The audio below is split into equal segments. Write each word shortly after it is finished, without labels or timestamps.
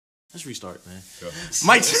Let's restart, man.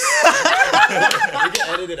 Mike. We can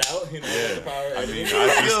edit it out. You know, the power I mean,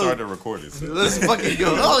 I just started recording. So. Let's fucking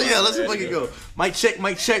go. Oh yeah, let's fucking go. Mic check,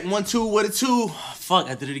 1 2, what a 2. Fuck,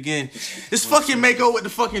 I did it again. It's fucking Mako with the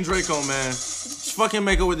fucking Draco, man. It's fucking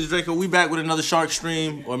Mako with the Draco. We back with another Shark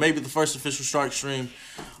stream, or maybe the first official Shark stream.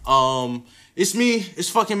 It's me. It's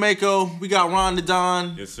fucking Mako. We got Ron the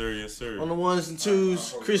Don. Yes sir, yes sir. On the ones and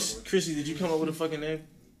twos. Chrissy, did you come up with a fucking name?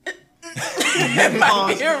 It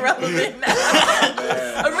might be irrelevant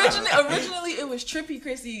now. Originally it was Trippy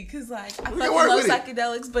Chrissy because like I fucking love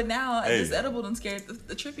psychedelics, but now this edible done scared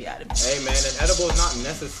the trippy out of me. Hey man, an edible is not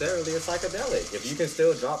necessarily a psychedelic. If you can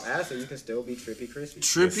still drop acid, you can still be Trippy Chrissy.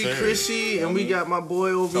 Trippy Yes, Chrissy, and we got my boy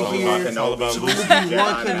over It's here. all about Lucy.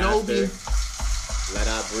 Obi-Wan Kenobi. Let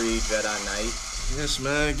I breathe, Jedi Knight. Yes,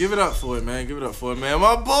 man. Give it up for it, man. Give it up for it, man.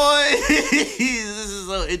 My boy. This is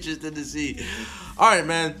so interesting to see. All right,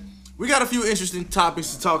 man. We got a few interesting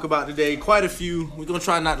topics to talk about today. Quite a few. We're gonna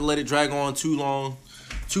try not to let it drag on too long,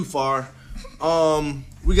 too far.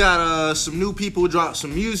 We got some new people drop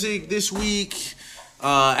some music this week.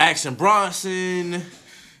 Action Bronson,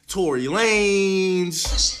 Tory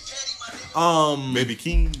Lanez, Baby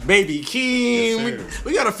King. Yes,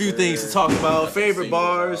 we got a few things to talk about. Favorite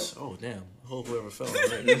bars. Oh damn. Hope whoever fell.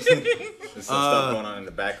 There's some stuff going on in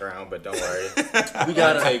the background, but don't worry. We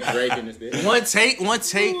got to take Drake in this bitch. one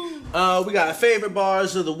take. We got favorite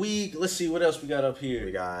bars of the week. Let's see what else we got up here.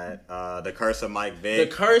 We got The Curse of Mike Vick.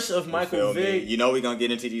 The Curse of Michael Vick. You know we're gonna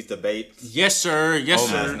get into these debates. Yes, sir.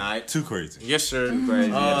 Yes, Last sir. night. Too crazy. Yes, sir.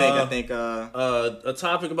 Crazy. I think. A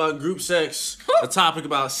topic about group sex. A topic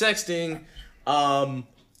about sexting.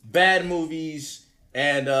 Bad movies.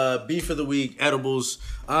 And beef of the week, edibles.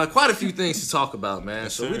 Quite a few things to talk about, man.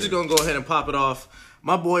 So we're just gonna go ahead and pop it off.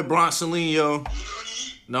 My boy Bronson Leo.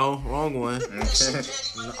 No, wrong one.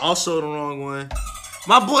 Also the wrong one.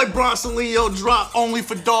 My boy Bronson Leo dropped Only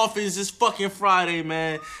for Dolphins this fucking Friday,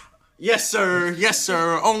 man. Yes, sir. Yes,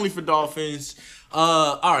 sir. Only for Dolphins.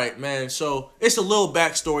 All right, man. So it's a little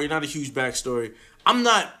backstory, not a huge backstory.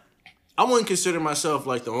 I wouldn't consider myself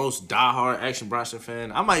like the most diehard Action Bronson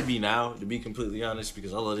fan. I might be now, to be completely honest,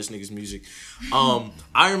 because I love this nigga's music.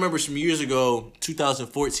 I remember some years ago,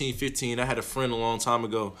 2014, 15, I had a friend a long time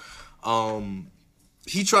ago. I'm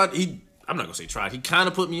not gonna say tried. He kind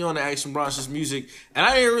of put me on to Action Bronson's music, and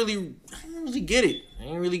I didn't really get it. I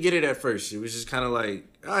didn't really get it at first. It was just kind of like,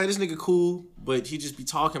 all right, this nigga cool, but he just be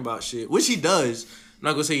talking about shit, which he does. I'm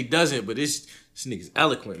not gonna say he doesn't, but this nigga's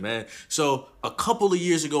eloquent, man. So a couple of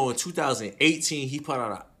years ago in 2018, he put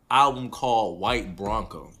out an album called White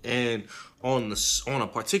Bronco, and on a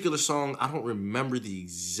particular song, I don't remember the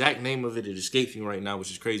exact name of it. It escapes me right now, which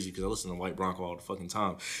is crazy because I listen to White Bronco all the fucking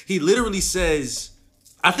time. He literally says,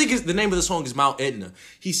 I think the name of the song is Mount Etna.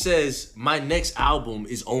 He says, my next album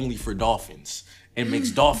is only for dolphins and makes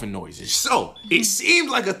dolphin noises. So it seemed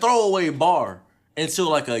like a throwaway bar until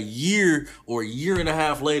like a year or a year and a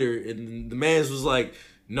half later, and the man's was like,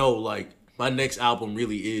 no, like my next album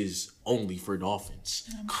really is only for dolphins.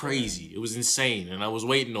 Crazy. It was insane, and I was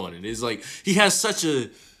waiting on it. It's like he has such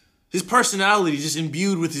his personality just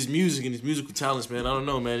imbued with his music and his musical talents, man. I don't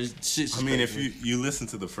know, man. I mean, if you listen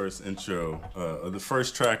to the first intro, the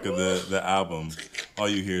first track of the album, all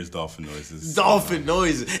you hear is dolphin noises. Dolphin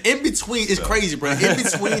noises. In between, it's crazy, bro. In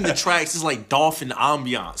between the tracks, it's like dolphin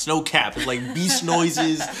ambiance. No cap. It's like beast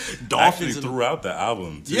noises, dolphins. Actually, throughout the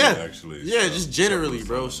album, too, yeah. actually. Yeah, so, just generally,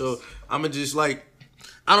 bro. So, I'm going to just like,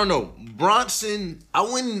 I don't know. Bronson, I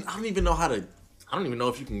don't even know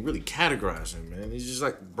if you can really categorize him, man. He's just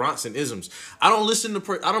like Bronson-isms. I don't listen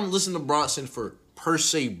to Bronson for per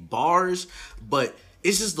se bars, but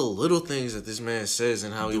it's just the little things that this man says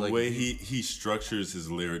and how the way he structures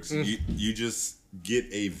his lyrics. You just get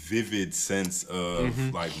a vivid sense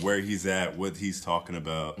of like where he's at, what he's talking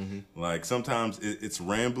about. Like sometimes it's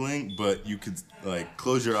rambling, but you could like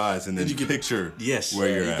close your eyes and then you picture where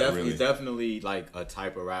you're at. He's definitely like a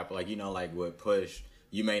type of rapper, like like with Push.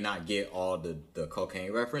 You may not get all the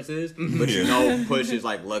cocaine references, but you know Push is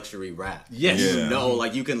like luxury rap. Yes. You know,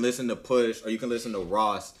 like you can listen to Push or you can listen to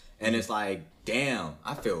Ross, and it's like, damn,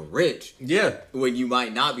 I feel rich. Yeah. When you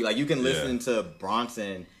might not be. Like, you can listen to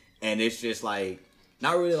Bronson, and it's just like,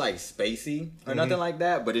 not really like spacey or nothing like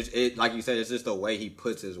that, but it like you said, it's just the way he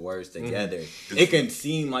puts his words together. It can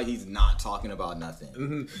seem like he's not talking about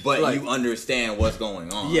nothing, but like, you understand what's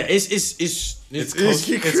going on. Yeah,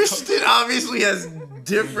 Kristen obviously has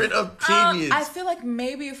different opinions. I feel like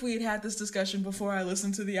maybe if we had this discussion before I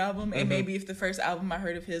listened to the album, and maybe if the first album I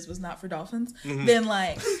heard of his was Not for Dolphins, then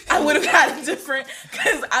like I would have had it different,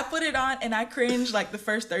 because I put it on and I cringed like the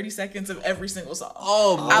first 30 seconds of every single song.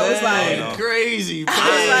 Oh man, I was like crazy. I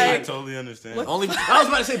was I totally understand. Only I was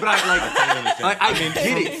about to say, but I totally understand. I mean,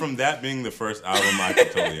 get it. From that being the first album, I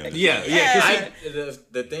could totally understand. Yeah.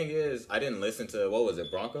 The thing is, I didn't listen to what was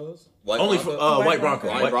it, Broncos? White White Bronco.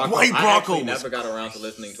 White I Bronco. actually never got around to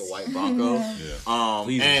listening to White Bronco. Please listen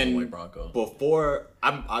to White And Bronco. before,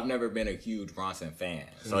 I've never been a huge Bronson fan.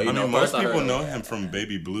 So I mean, most people know him from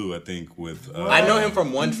Baby Blue. I think with. I know him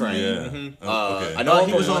from One Train. Yeah. Okay. I know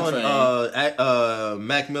He him was from One Train. on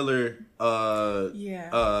Mac Miller.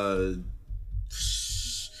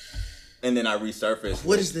 And then I resurfaced.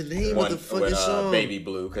 What is the name of the fucking song? Baby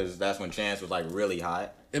Blue, because that's when Chance was like really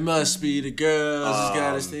hot. It must be the girls who's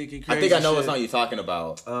got us thinking crazy. I think I know what shit. song you're talking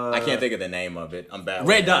about. I can't think of the name of it. I'm bad.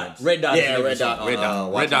 Red with Dot. names. Red Dot. Yeah, Red Dot.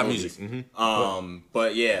 Red Dot music.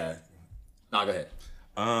 But yeah. No, go ahead.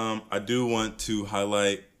 I do want to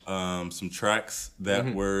highlight some tracks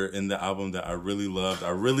that were in the album that I really loved. I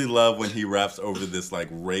really love when he raps over this like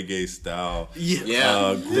reggae style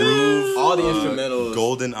groove. All the instrumentals.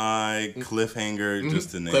 Golden Eye, Cliffhanger,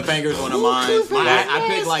 just to name Cliffhanger's one of mine. I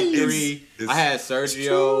picked like three. I had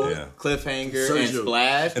Sergio, Cliffhanger, and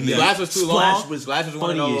Splash. And Splash was too long. was Splash was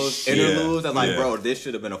one of funny those as shit. interludes. I'm like, bro, this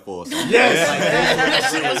should have been a full song.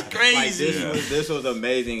 Yes, that's crazy. This was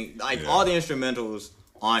amazing. Like all the instrumentals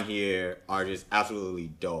on here are just absolutely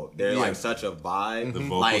dope. They're like such a vibe. The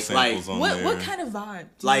vocal samples on there. What kind of vibe?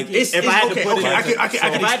 Like if I had to put it, I can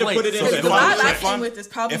put it Because in. the vibe I'm acting with is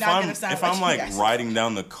probably not gonna sound if like I'm you like guys. riding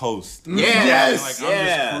down the coast, I'm just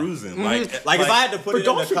cruising. Like if I had to put it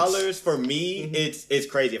into colors, for me, it's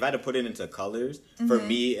crazy. If I had to put it into colors, for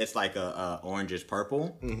me, it's like a orangish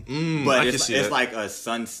purple, but it's like a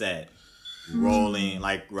sunset rolling,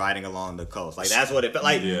 like riding along the coast. Like that's what it felt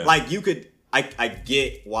like. Like you could. I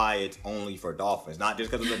get why it's only for dolphins, not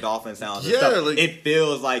just because of the dolphin sounds. And stuff. Like, it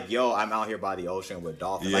feels like, yo, I'm out here by the ocean with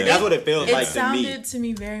dolphins. Yeah. Like that's what it feels like It to me. sounded to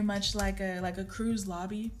me very much like a cruise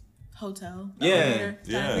lobby hotel. Yeah. elevator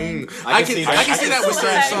type thing. I can see that with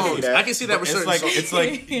certain songs. that. I can see that with certain songs. It's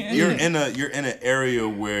like you're in an area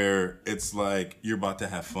where it's like you're about to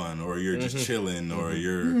have fun, or you're just chilling, or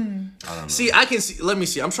you're I don't know. See, I can see. Let me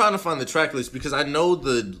see. I'm trying to find the track list because I know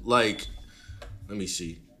the like. Let me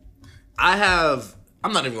see. I'm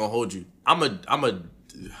not even gonna hold you. I'm an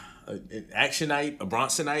Actionite, a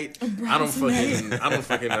Bronsonite. I don't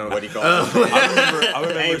fucking know. What do you call it? I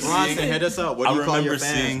remember Hey, Bronson, hit us up. What do you call your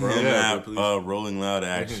fans, seeing bro? him Yeah, at Rolling Loud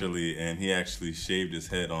actually, and he actually shaved his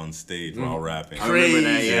head on stage while rapping. I remember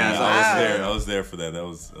that, Yeah, I was there for that. That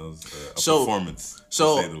was a performance,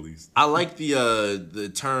 to say the least. I like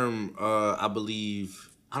the term. I believe.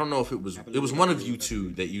 I don't know if it was one of you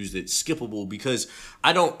two that used it, skippable, because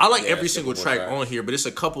I like every single track on here, but it's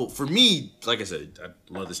a couple for me. Like I said, I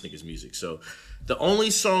love this nigga's music. So the only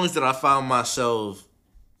songs that I found myself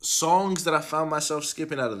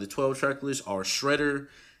skipping out of the 12 track list are Shredder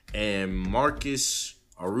and Marcus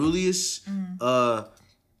Aurelius.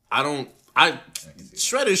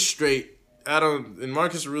 Shredder's straight. And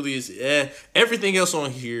Marcus Aurelius, everything else on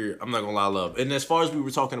here, I'm not gonna lie, I love. And as far as we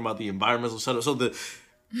were talking about the environmental setup, so the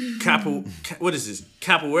what is this?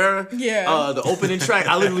 Capoeira? Yeah. The opening track,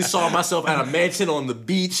 I literally saw myself at a mansion on the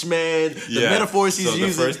beach, man. The metaphors he's using.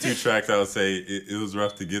 The first two tracks, I would say it was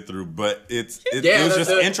rough to get through, but it was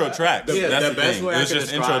just intro tracks. That's the best thing. way It was I can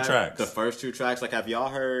just intro describe tracks. the first two tracks. Like, have y'all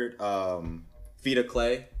heard Feet of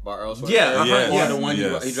Clay by Earl Sweatshirt? Yeah, Or the one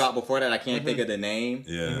yes. he dropped before that, I can't think of the name.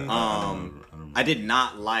 Yeah. I did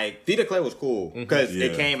not like Feet of Clay was cool because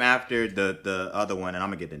it came after the other one, and I'm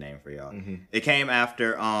gonna get the name for y'all. It came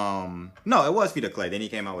after no, it was Feet of Clay. Then he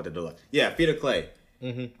came out with the deluxe. Yeah, Feet of Clay.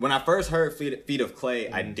 When I first heard Feet of Clay,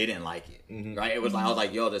 I didn't like it. Right? It was like I was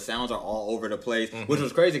like, yo, the sounds are all over the place, which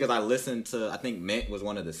was crazy because I listened to, I think Mint was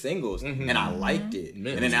one of the singles, and I liked it. And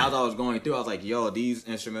then as I was going through, I was like, yo, these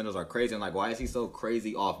instrumentals are crazy. I'm like, why is he so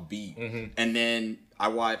crazy off beat? And then I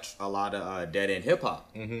watch a lot of Dead End Hip Hop,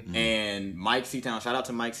 and Mike Seatown. Shout out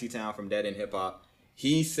to Mike Seatown from Dead End Hip Hop.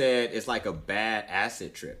 He said it's like a bad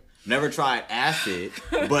acid trip. Never tried acid,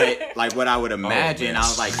 but like what I would imagine, I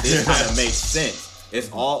was like, this kind of makes sense. It's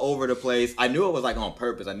all over the place. I knew it was like on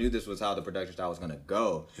purpose. I knew this was how the production style was gonna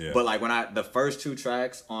go. Yeah. But like when the first two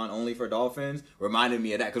tracks on Only for Dolphins reminded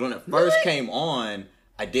me of that, because when it first came on,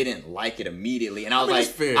 I didn't like it immediately, and I was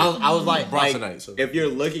like, I was like, if you're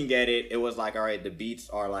looking at it, it was like, all right, the beats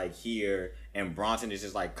are like here, and Bronson is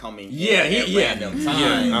just like coming at random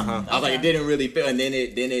times. I was like, it didn't really feel, and then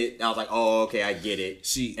it, I was like, oh, okay, I get it.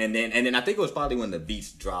 See, and then I think it was probably when the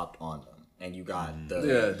beats dropped on them. and you got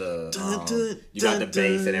you got the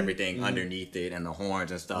bass and everything underneath it and the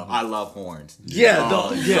horns and stuff. I love horns.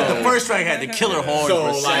 The first track had the killer horns. So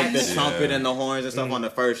like the trumpet and the horns and stuff on the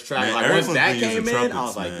first track. Man, like once everyone's that been using came in, trumpets, I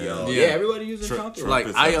was like, man. yo, Yeah. everybody using trumpets. Like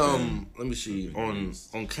Trumpets I have been let me see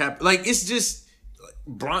on Cap. Like it's just like,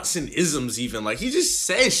 Bronson isms. Even like he just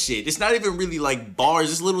says shit. It's not even really like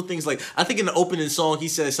bars. It's little things like I think in the opening song he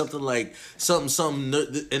says something like something.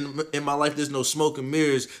 In my life there's no smoke and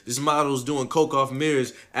mirrors. This model's doing coke off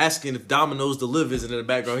mirrors, asking if Domino's delivers, and in the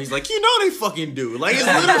background he's like, you know they fucking do. Like it's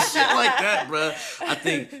little shit like that, bruh. I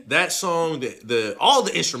think that song, all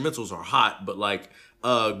the instrumentals are hot, but like.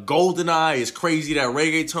 Goldeneye is crazy, that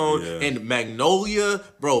reggaeton, and Magnolia,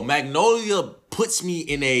 bro. Magnolia puts me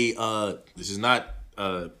in a this is not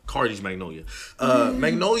Cardi's Magnolia.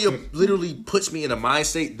 Magnolia literally puts me in a mind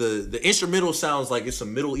state. The instrumental sounds like it's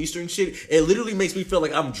some Middle Eastern shit. It literally makes me feel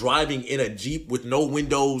like I'm driving in a Jeep with no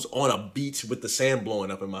windows on a beach with the sand blowing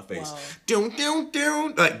up in my face. Doom, doom,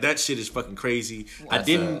 doom. Like that shit is fucking crazy. I'm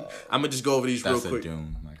gonna just go over these real quick. That's a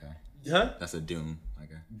Doom, my guy. Huh? That's a Doom, my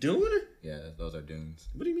guy. Dune? Yeah, those are Dooms.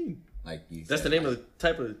 What do you mean? Like you That's said, the name of the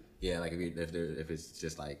type of. Yeah, like if it's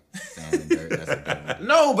just like sand and dirt, that's a Doom.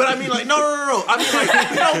 No, but I mean like no. I mean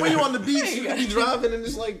like you know when you're on the beach, you can be driving and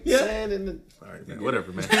it's like sand and. All right, man.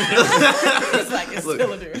 Whatever, man. It's like it's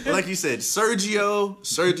still a dude. Like you said,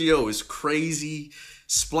 Sergio is crazy.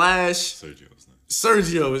 Splash.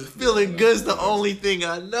 Sergio is feeling good's the only thing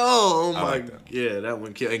I know. Oh my god. Yeah, that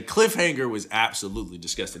one killed. And Cliffhanger was absolutely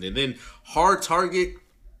disgusting. And then Hard Target.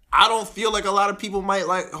 I don't feel like a lot of people might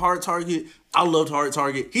like Hard Target. I loved Hard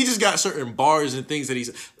Target. He just got certain bars and things that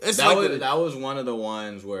he's. That was one of the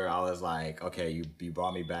ones where I was like, okay, you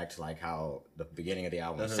brought me back to like how the beginning of the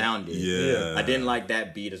album sounded. Yeah. I didn't like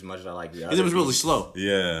that beat as much as I like the other. It was really beats. slow.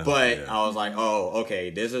 Yeah. But I was like, oh, okay,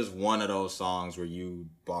 this is one of those songs where you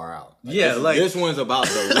bar out. This one's about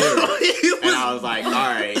the lyrics. And I was like, all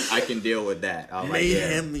right, I can deal with that. I was like,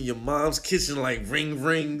 Mayhem in your mom's kitchen like ring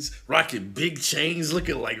rings, rocking big chains,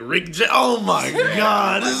 looking like Rick James. Oh my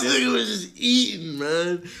god, this nigga was just eating,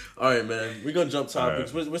 man. All right, man, we're gonna jump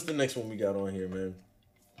topics. Right. What's the next one we got on here, man?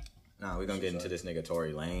 Nah, we're gonna get into this nigga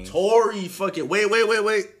Tory Lanez. Tory fucking wait.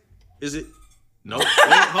 Is it? No. Wait,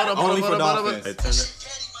 hold up. Only for hold up. Dolphins.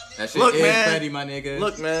 That shit Look, is man. petty, my nigga.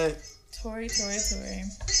 Look, man. Tory.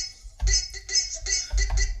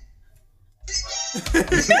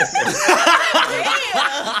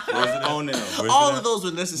 All of those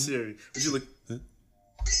were necessary. Would you look?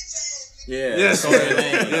 Yeah. Yes. Tory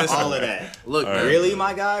Lanez, Yes. all of that. Look, man. Really,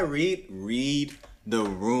 my guy? Read the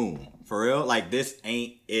room. For real? Like, this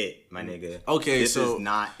ain't it, my nigga. Okay, this so- is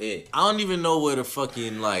not it. I don't even know where the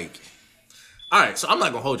fucking like. All right, so I'm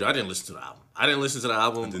not gonna hold you. I didn't listen to the album. I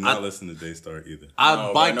did not listen to Daystar either.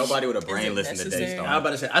 Nobody with a brain it listened to necessary? Daystar. I was about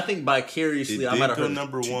to say. I think vicariously, I It might did have go heard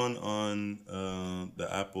number one on the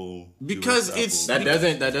Apple Because US it's- Apple.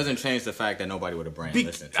 That doesn't change the fact that nobody with a brain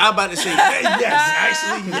listened to it. I'm about to say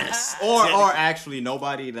yes. Or actually,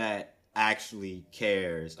 nobody that actually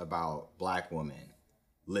cares about black women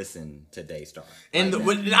listen to Daystar. And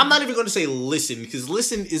I'm not even going to say listen because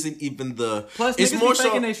listen isn't even the. Plus, it's niggas more be so.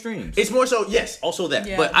 faking their streams. It's more so. Yes, also that.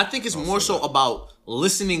 Yeah. But I think it's more so about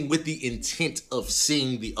listening with the intent of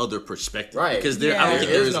seeing the other perspective. Right. Because I Yeah. don't think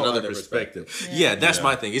There there is is no another other perspective. Yeah, that's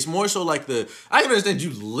my thing. It's more so like I can understand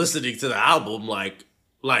you listening to the album, like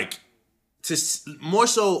more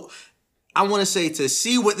so. I want to say to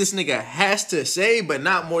see what this nigga has to say, but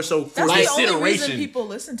not more so for That's the only reason consideration. people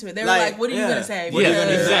listen to it. They were like, "What are you gonna say?" What are you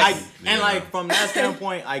gonna Because- say? And like from that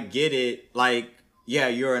standpoint, I get it. Like, yeah,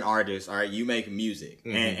 you're an artist, all right. You make music,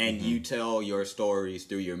 and you tell your stories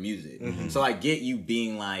through your music. So I get you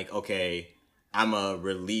being like, okay, I'ma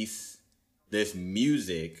release this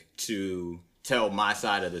music to tell my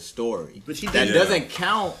side of the story. But that doesn't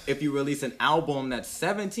count if you release an album that's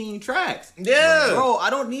 17 tracks. Yeah. Bro,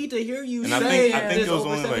 I don't need to hear you And say I think this it was over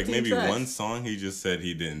only like 17 maybe tracks. one song he just said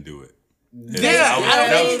he didn't do it.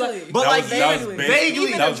 But like vaguely. Vaguely.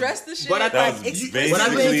 Even address the shit. But I That think was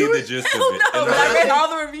explicitly. basically into the it? gist I of don't it. know, And but I I- read all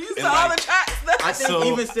the reviews to and all like- the tracks. I think So-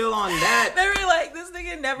 even still on that, They were like, this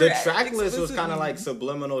nigga never. the track list was explicitly- kind of like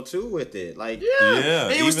subliminal too with it. Like, Yeah,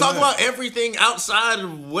 And he was even talking that. about everything outside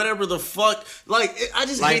of whatever the fuck. Like, I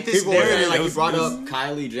just like hate this people were saying, narrative. like It you was- brought it was- up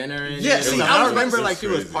Kylie Jenner and Yeah, shit. see, And I I was- remember it's like she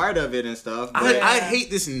was crazy. part of it and stuff. I But hate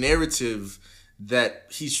this narrative that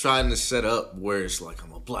he's trying to set up where it's like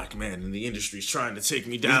I'm a black man and the industry's trying to take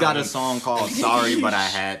me down. he's got a song called "Sorry, But I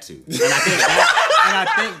Had to," and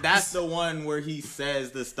I think that's the one where he says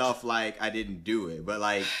the stuff like I didn't do it, but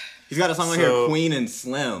like He's got a song on here, Queen and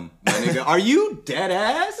Slim. My nigga, are you dead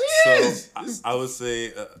ass? So I would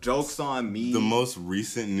say jokes on me. The most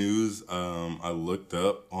recent news I looked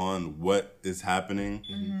up on what is happening.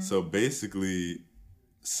 So basically,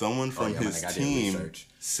 someone from his team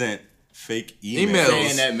sent fake emails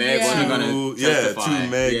saying that Meg wasn't gonna testify. to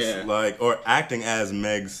Meg's like, or acting as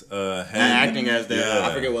Meg's head, acting as the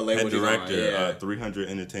I forget what label head director, on. 300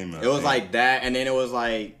 Entertainment. It was like that, and then it was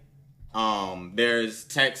like. There's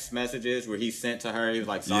text messages where he sent to her. He was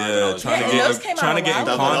like, "Sorry, trying to get in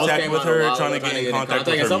contact with her, trying to get in contact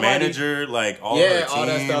with her manager, like all her team, all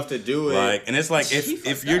that stuff to do it. Like, and it's like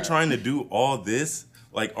if you're trying to do all this,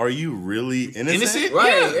 like, are you really innocent?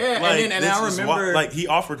 Right? Yeah. Like, and I remember, like, he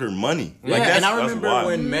offered her money. Yeah, like, and I remember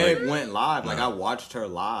when Meg went live. Like, I watched her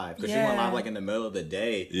live because she went live like in the middle of the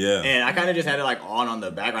day. Yeah, and I kind of just had it like on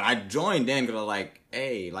the background. I joined in because I was like,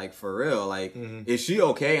 hey, like, for real, like, is she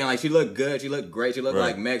okay? And like, she looked good, she looked great, she looked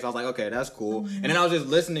like Meg. So I was like, okay, that's cool. And then I was just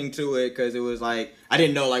listening to it because it was like, I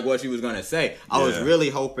didn't know like what she was gonna say. I was really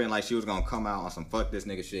hoping like she was gonna come out on some fuck this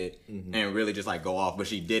nigga shit and really just like go off, but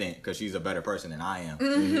she didn't because she's a better person than I am.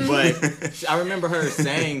 But I remember her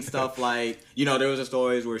saying stuff like, you know, there was a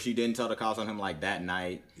stories where she didn't tell the cops on him like that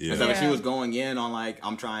night. And so she was going in on like, I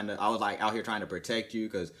was like out here trying to protect you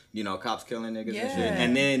because, you know, cops killing niggas and shit.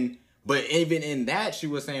 And then, but even in that, she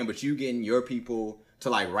was saying, but you getting your people to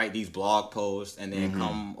like write these blog posts and then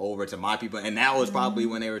come over to my people. And that was probably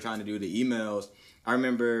when they were trying to do the emails. I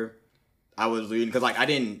remember I was reading, because like I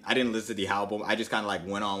didn't listen to the album. I just kind of like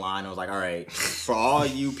went online and was like, all right, for all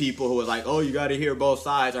you people who was like, oh, you got to hear both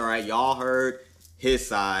sides. All right, y'all heard his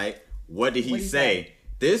side. What did he say?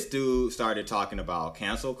 This dude started talking about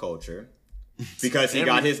cancel culture. Because he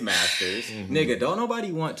got his masters. Nigga, don't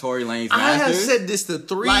nobody want Tory Lanez masters. I have said this to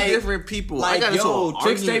three different people. Like,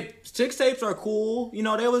 Chicks tapes are cool. You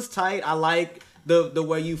know, they was tight. I like the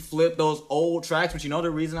way you flip those old tracks. But you know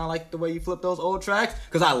the reason I like the way you flip those old tracks?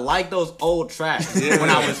 Because I like those old tracks when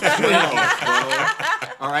I was 12, bro.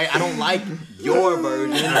 All right? I don't like your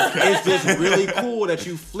version. It's just really cool that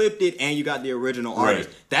you flipped it and you got the original artist.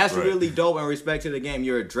 That's really dope in respect to the game.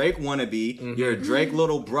 You're a Drake wannabe. You're a Drake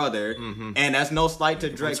little brother. And that's no slight to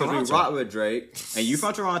Drake because we rock with Drake. And you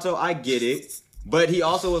from Toronto, I get it. But he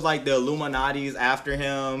also was like the Illuminati's after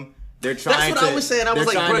him. They're trying That's what I was saying. I was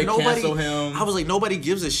like, bro, nobody. Him. I was like, nobody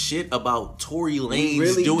gives a shit about Tory Lanez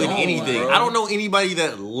really doing anything. Bro. I don't know anybody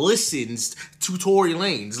that listens to Tory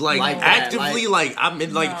Lanez like actively. Like I'm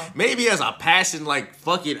in, like maybe as a passion. Like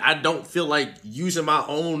fuck it, I don't feel like using my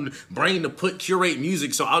own brain to curate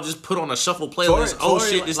music, so I'll just put on a shuffle playlist. Tory,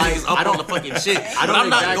 shit, this nigga's up on the fucking shit. I'm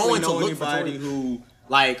not going to look for Tory who.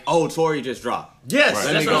 Like, oh, Tory just dropped. Yes,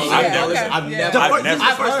 that's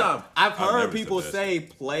I've heard people say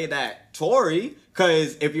play that Tory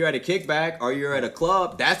because if you're at a kickback or you're at a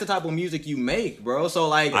club, that's the type of music you make, bro. So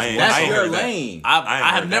like, that's your lane. I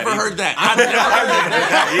have never heard that.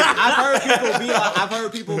 I've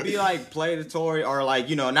heard people be like, play the Tory, or like,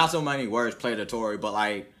 you know, not so many words, play the Tory, but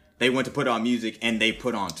like. They went to put on music and they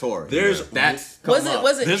put on Tory. Was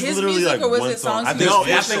it his music like or was it songs? I think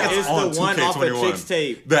it's the one off of Chicks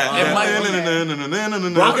tape. That's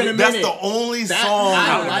the only song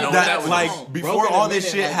that like before all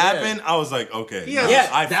this shit happened. I was like, okay,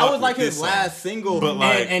 that was like his last single. But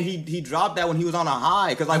like, and he dropped that when he was on a high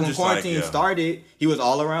because like when quarantine started, he was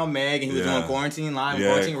all around Meg and he was doing Quarantine Live,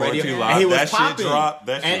 Quarantine Radio, and he was popping.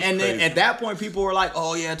 And then at that point, people were like,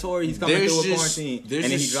 oh yeah, Tory, he's coming through with Quarantine, and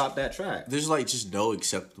then he dropped that track. There's like just no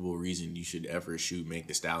acceptable reason you should ever shoot Meg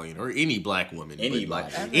Thee Stallion or any black woman,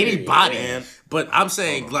 anybody. Man. But I'm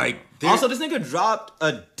saying like. Also, this nigga dropped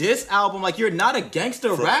a diss album. Like, you're not a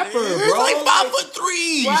gangster rapper, bro. He's like 5'3".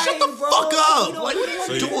 Right, shut the fuck up. Like, what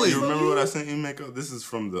are you doing? You remember what I sent you, Mako? This is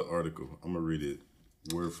from the article. I'm gonna read it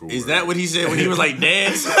word for word. Is that what he said when he was like,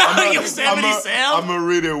 dance? I'm gonna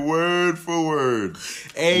read it word for word.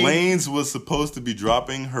 Lanez was supposed to be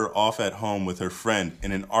dropping her off at home with her friend,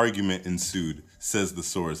 and an argument ensued, says the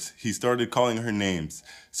source. He started calling her names,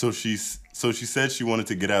 so she said she wanted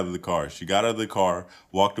to get out of the car. She got out of the car,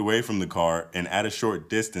 walked away from the car, and at a short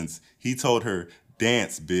distance, he told her,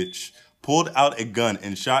 dance, bitch, pulled out a gun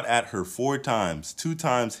and shot at her 4 times. 2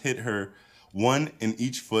 times hit her, 1 in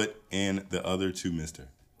each foot, and the other 2 missed her.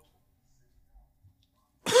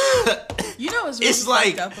 You know what's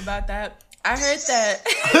really fucked up about that? I heard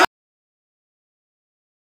that...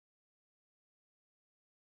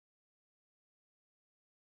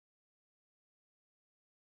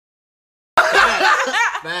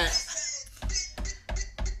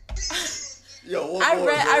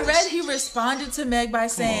 I read he responded to Meg by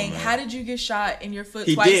saying, "How did you get shot in your foot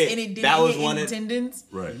He twice did. and it didn't That was hit one any of- tendons?"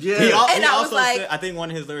 Right. Yeah. He And I was also like- said, I think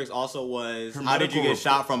one of his lyrics also was, Her "How did you medical get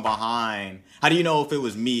shot from behind? How do you know if it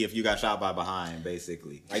was me if you got shot by behind?"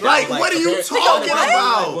 Basically, that Like, was, what are you apparently- talking that was,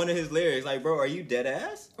 about? Like, one of his lyrics, like, bro, are you dead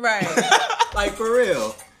ass? Right. Like, for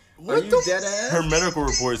real? Are you dead ass? Her medical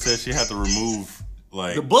report said she had to remove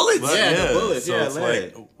like The bullets? Yeah, the bullets, So yeah, it's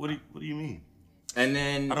lead. like, what do you mean? And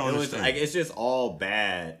then I don't it was understand. like it's just all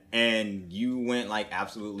bad, and you went like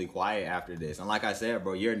absolutely quiet after this. And like I said,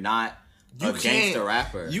 bro, you're not You a can't- gangster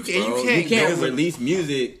rapper. you can't- bro. you can't- You release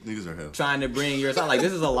music Niggas are hell. trying to bring your side. Like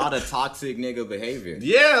this is a lot of toxic nigga behavior.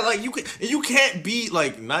 Yeah, like you can't be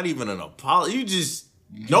like not even an apology. You just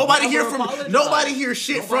nobody Never hear from apologize. nobody hear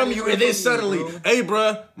shit Nobody from you, hear and then from you, suddenly, bro. hey,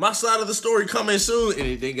 bruh, my side of the story coming soon,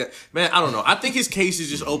 and they got man. I don't know. I think his case is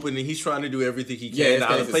just open, and he's trying to do everything he Yeah, can his to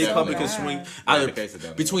case either is play definitely public and bad. swing Yeah, either the case is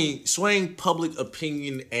definitely between swaying public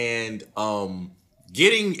opinion and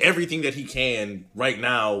getting everything that he can right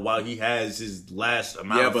now while he has his last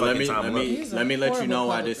amount Yeah, of but fucking time left. He's a let me let you horrible know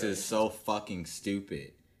why public this is so fucking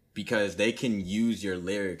stupid. Because they can use your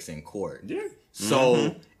lyrics in court. Yeah.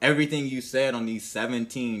 So everything you said on these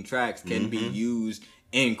 17 tracks can be used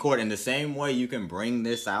in court. In the same way you can bring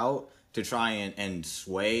this out to try and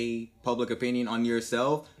sway public opinion on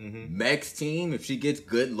yourself, Meg's team, if she gets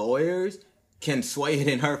good lawyers, can sway it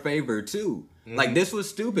in her favor too. Like this was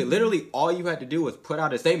stupid. Literally, all you had to do was put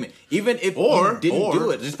out a statement. Even if you didn't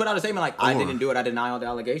do it, just put out a statement like, "I didn't do it. I deny all the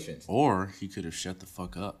allegations." Or he could have shut the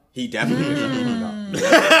fuck up. He definitely could have shut the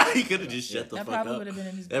fuck up. He could have just shut the That fuck probably up. would have been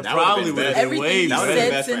in his That That would've probably been would have best. been way Everything That better. would have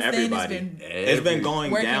been said best for since then has everybody. been It's been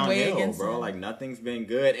going working way downhill, against bro. him. Like nothing's been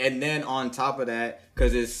good. And then on top of that,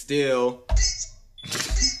 because it's still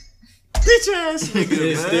Bitch ass nigga,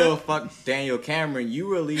 it's man. still fuck Daniel Cameron.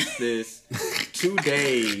 You released this 2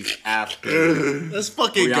 days after Let's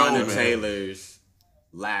fucking go, Breonna man. Taylor's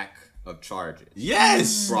lack of charges.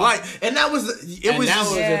 Yes, Bro. like, and that was it. And Was that just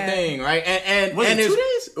was Yeah. the thing, right? And Was it 2 it's-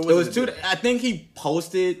 days? Or It was it 2 days. I think he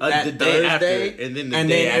posted The that day after, Thursday, and then the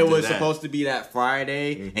day it after was that. Mm-hmm. supposed to be that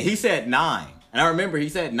Friday, and he said 9. And I remember he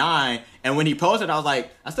said 9, and when he posted, I was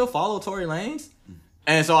like, I still follow Tory Lanez.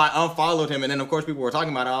 And so I unfollowed him, and then of course people were talking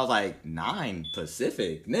about it. I was like, 9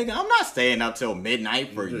 Pacific, nigga. I'm not staying up till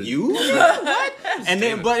midnight for you. Nigga, what? And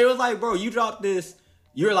then, but it was like, bro, you dropped this.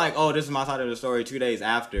 You're like, oh, this is my side of the story 2 days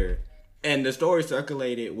after, and the story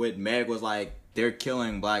circulated with Meg was like, they're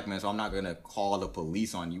killing black men, so I'm not gonna call the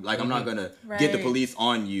police on you. Like, I'm not gonna get the Right. police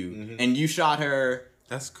on you. And you shot her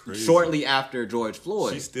That's crazy. shortly after George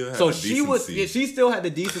Floyd. She still had so the she was, decency. she still had the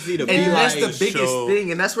decency to be and that's like, the biggest show-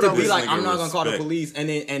 thing, and that's what to I be was like, nigga I'm not gonna call the respect. police, and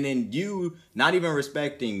then you not even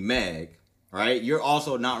respecting Meg, right? You're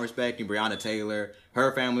also not respecting Breonna Taylor,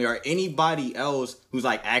 her family, or anybody else who's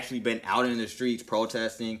like actually been out in the streets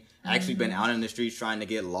protesting, actually been out in the streets trying to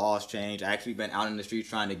get laws changed, actually been out in the streets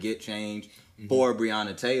trying to get change for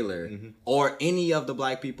Breonna Taylor, or any of the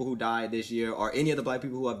black people who died this year, or any of the black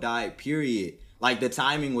people who have died, period. Like, the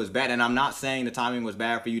timing was bad, and I'm not saying the timing was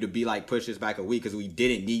bad for you to be like, push this back a week, because we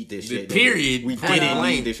didn't need this shit. Period. We Point didn't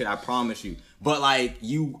blank. need this shit, I promise you. But like,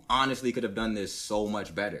 you honestly could have done this so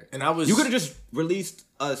much better. And I was- you could have just released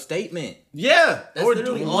a statement. Yeah, That's or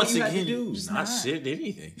literally all once you had to again, do. just not shit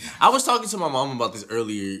anything. I was talking to my mom about this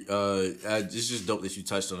earlier. It's just dope that you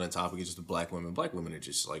touched on that topic. It's just the black women. Black women are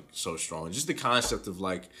just like so strong. Just the concept of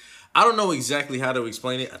like, I don't know exactly how to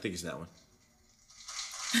explain it. I think it's that one.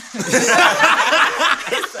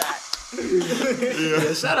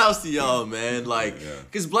 Yeah, shout outs to y'all, man. Like,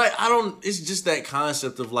 cause black, it's just that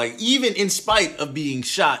concept of like, even in spite of being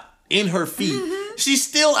shot in her feet, she's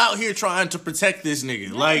still out here trying to protect this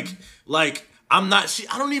nigga. Like,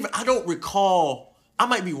 I don't recall, I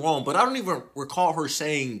might be wrong, but I don't even recall her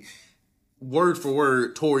saying word for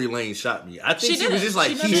word, Tory Lanez shot me. I think She she was didn't. just like,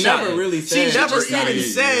 She he never shot never me. really She said- never She just even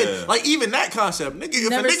said- said, like, even that concept, nigga, if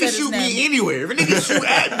Never a said nigga his shoot name. me anywhere, if a nigga shoot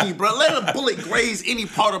at me, bro, let a bullet graze any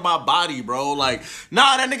part of my body, bro. Like,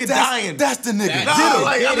 nah, that nigga dying. That's the nigga. Nah,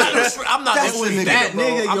 like, I'm not That's no street the nigga, nigga. bro.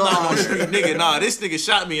 That nigga, I'm not no y'all. street nigga. Nah, this nigga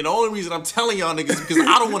shot me, and the only reason I'm telling y'all niggas is because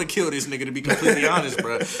I don't want to kill this nigga, to be completely honest,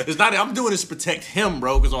 bro. It's not, I'm doing this to protect him,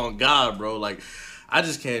 bro, because on God, bro, like, I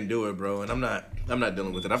just can't do it, bro, and I'm not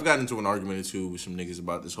dealing with it. I've gotten into an argument or two with some niggas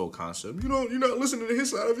about this whole concept. You're not listening to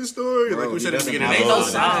his side of his story. Bro, Like we he said at the doesn't beginning, have ain't no a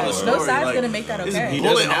side side. of the No story. side's Like, gonna make that it's okay. He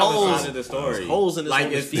bullet doesn't have holes. the side of the story. Holes in his Like,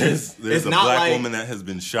 fucking it's- feet. it's- There's it's a not black like- woman that has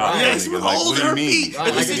been shot. Right. Yes, nigga. with Like, holes what do in you her mean? feet.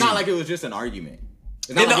 Like, it's not like it was just an argument.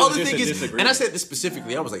 It's not And the like it was other just thing a is, disagreement. and I said this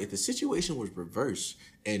specifically, I was like, if the situation was reversed,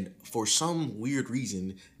 and for some weird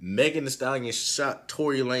reason, Megan Thee Stallion shot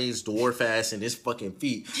Tory Lanez dwarf ass in his fucking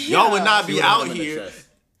feet, y'all would not She be would've hit out him in the here. chest.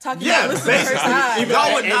 talking about listening to her side.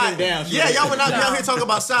 Y'all would not. Down, Y'all would not be out here talking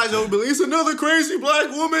about sides. Y'all would be like, it's another crazy black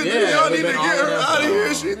woman. Y'all need to get her out of here.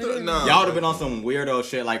 Y'all would have been on some weirdo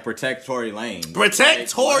shit like protect Tory Lanez. Protect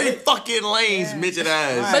Tory fucking Lanez, midget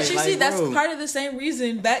ass. But you see, that's part of the same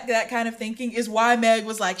reason that kind of thinking is why Meg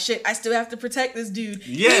was like, shit, I still have to protect this dude.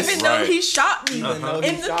 Yes, even though he shot me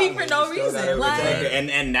in the peak for no reason. Like,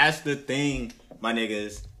 and that's the thing, my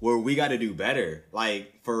niggas, where we got to do better.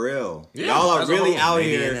 Like, for real. Yeah, y'all are really out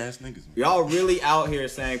Canadian here. ass niggas. Y'all really out here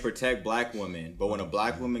saying protect black women. But when a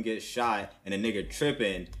black woman gets shot and a nigga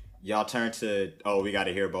tripping, y'all turn to, oh, we got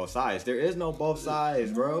to hear both sides. There is no both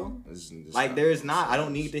sides, bro. Like, there is not. I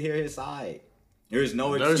don't need to hear his side. There is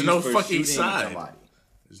no excuse for fucking shooting side. somebody.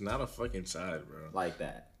 There's not a fucking side, bro. Like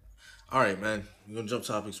that. All right, man. We're going to jump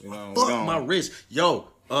topics. Fuck My wrist. Yo,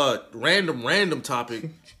 random topic.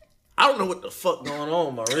 I don't know what the fuck going on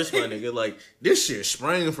with my wrist, my nigga. Like, this shit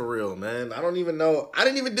spraying for real, man. I don't even know. I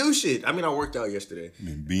didn't even do shit. I mean, I worked out yesterday.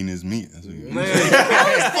 Bean is meat. That's what you Man.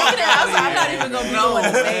 I'm not even gonna be the one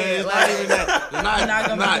to say it. Not even that. I'm not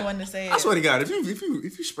gonna be the one to say it. I swear to God, if you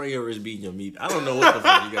spray your wrist beating your meat, I don't know what the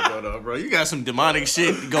fuck you got going on, bro. You got some demonic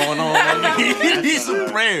shit going on. You need some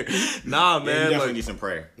prayer. Nah, man. You definitely like, need some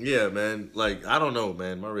prayer. yeah, man. Like, I don't know,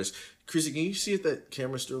 man. My wrist. Chrissy, can you see if that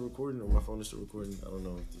camera's still recording or my phone is still recording? I don't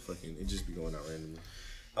know if the fucking it just be going out randomly.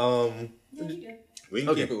 We can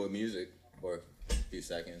Okay. keep it with music for a few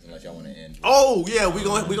seconds unless y'all want to end. Oh yeah, we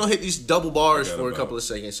gonna hit these double bars I got for a about couple of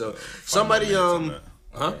seconds. So somebody minutes on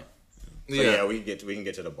huh? So Yeah. we can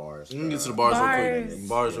get to the bars. We can get to the bars real quick.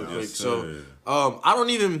 Bars real quick. Yes, So sir. I don't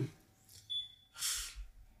even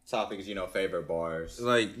Topic is, favorite bars.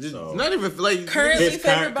 like just, So- not even like Currently His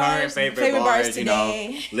favorite current bars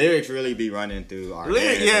today. Lyrics really be running through our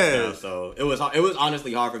Lyric- heads and yeah. stuff, so it was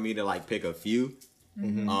honestly hard for me to like pick a few.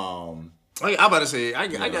 I'm about to say I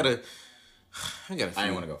gotta. I didn't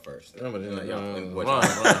want to go first. Ron, What you y'all- got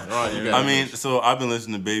I mean, so I've been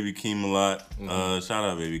listening to Baby Keem a lot. Shout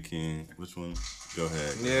out Baby Keem. Which one? Go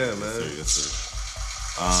ahead. Yeah, Yes, man. sir, yes, sir.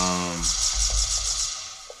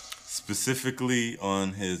 Specifically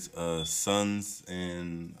on his Sons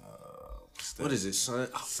and what's that? what is it, son?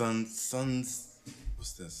 Sons.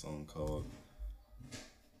 What's that song called?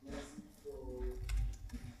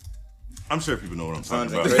 I'm sure people know what I'm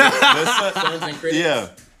Sons talking and about. critics. Sons and critics. Yeah.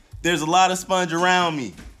 There's a lot of sponge around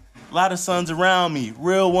me. A lot of sons around me.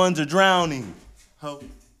 Real ones are drowning. Ho,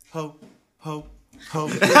 ho, ho, ho.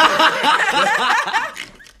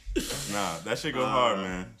 Nah, that shit go hard,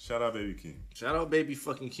 man. Shout out Baby King. Shout out Baby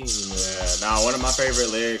fucking King, man. Yeah, nah, one of my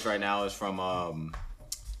favorite lyrics right now is from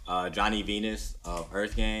Johnny Venus of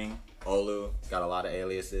Earth Gang. Olu, got a lot of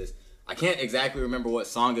aliases. I can't exactly remember what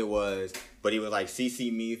song it was, but he was like,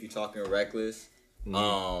 CC me if you're talking reckless. I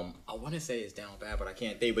want to say it's down bad, but I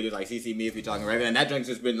can't think. But he was like, CC me if you're talking reckless. And that junk's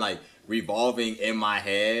just been like revolving in my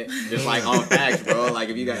head. Just like on facts, bro. Like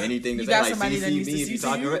if you got anything to You say, got like somebody that CC needs me to if you're CC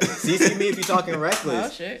talking you? CC me if you're talking reckless. Oh,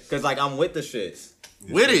 shit. Cause like I'm with the shits.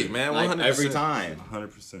 With it, man. 100%. Like every time.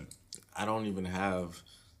 100%. I don't even have.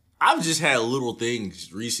 I've just had little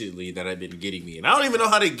things recently that have been getting me, and I don't even know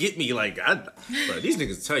how they get me. Like, bro, these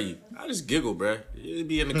niggas tell you, I just giggle, bro. You'd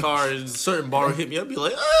be in the car, and a certain bar would hit me, I'd be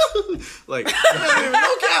like, ah! Like,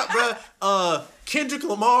 no cap, bro. Kendrick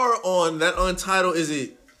Lamar on that Untitled,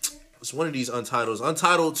 it's one of these Untitles,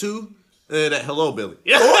 Untitled 2, that Hello Billy.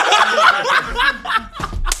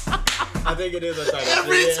 I think it is a title.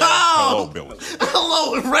 Every time. Hello, Billy.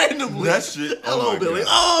 Hello, randomly. That shit. Hello, my Billy. God.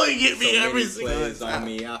 Oh, he get me every Plays single on time.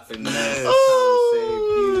 me, I finesse.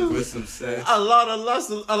 With some sex. I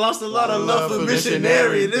lost a lot of love for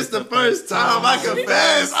missionary. This the first time I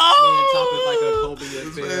confess. Oh,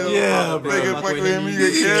 yeah, Y'all are going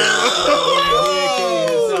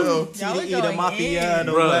in.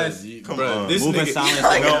 bruh, Come bruh, on. this Moving nigga, silence. No,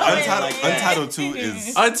 Like Untitled 2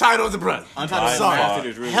 is. Untitled, bruh. Untitled Sorry. Bastard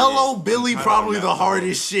is really Hello, good. Billy, probably the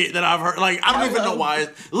hardest shit that I've heard. Like, I don't even know why.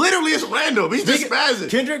 Literally, it's random. He's just spazzing.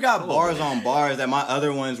 Kendrick got bars on bars that my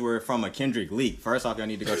other ones were from a Kendrick leak. First off, y'all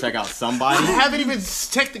need to go check out Somebody. I haven't even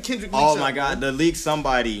checked the Kendrick. Oh leaks my out. god, the leak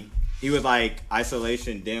Somebody. He was like,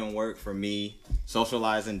 isolation didn't work for me.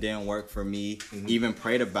 Socializing didn't work for me. Even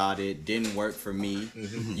prayed about it, didn't work for me.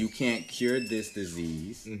 You can't cure this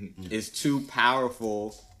disease. It's too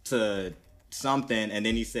powerful to something. And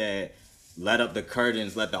then he said, let up the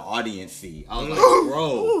curtains, let the audience see. I was like,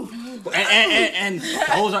 bro. And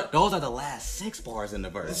those are the last 6 bars in the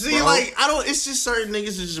verse. See, bro. like, I don't. It's just certain niggas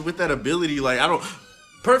is just with that ability. Like, I don't.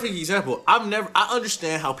 perfect example. I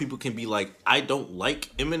understand how people can be like, I don't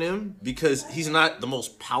like Eminem because he's not the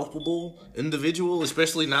most palpable individual,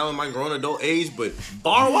 especially now in my grown adult age. But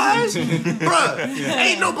bar wise, bruh,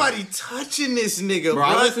 ain't nobody touching this nigga, Bro,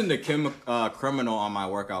 I bruh. listened to Criminal on my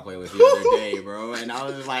workout playlist the other day, bro, and I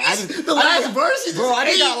was just like, the last verse, I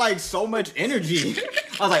just got like so much energy.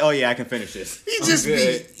 I was like, oh yeah, I can finish this. He just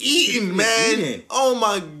be eating, man. Oh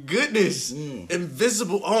my goodness,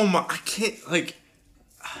 Invisible. Oh my, I can't like.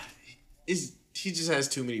 He just has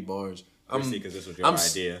too many bars. Because this was your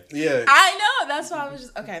idea. Yeah. I know. That's why I was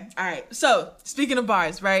just okay. All right. So speaking of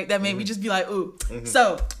bars, right? That made me just be like, ooh.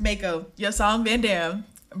 So Mako, your song Van Damme,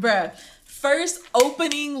 bruh. First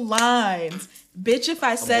opening lines. Bitch, if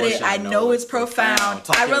I said it, I know it's profound.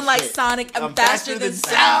 I run like Sonic. I'm faster than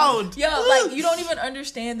sound. Yo, like, you don't even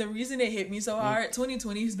understand the reason it hit me so hard.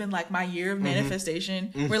 2020 has been like my year of manifestation.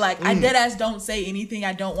 Where like, I dead ass don't say anything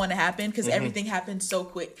I don't want to happen because everything happens so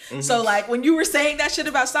quick. So like, when you were saying that shit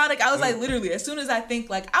about Sonic, I was like, literally, as soon as I think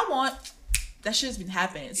like, I want... that shit's been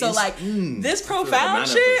happening. So like this profound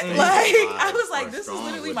shit, like I was like, this is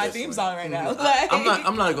literally my theme song right now. Like,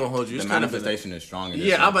 I'm not gonna hold you. It's The kind of manifestation is strong.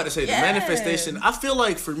 I'm about to say the manifestation. I feel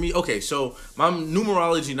like for me, okay, so my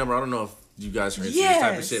numerology number. I don't know if you guys are into this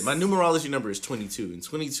type of shit. My numerology number is 22, and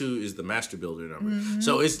 22 is the master builder number.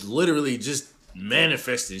 So it's literally just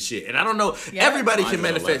manifesting shit. And I don't know. Everybody can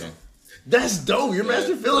manifest. 11. That's dope. Your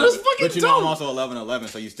master builder is fucking But you know I'm also 11/11,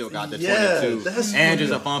 so you still got the 22. That's and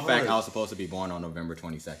just a fun fact, I was supposed to be born on November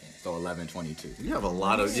 22nd, so 11/22. You have a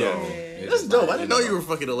lot of that's dope. I didn't know you were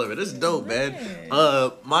fucking 11. That's dope, man.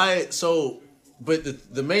 But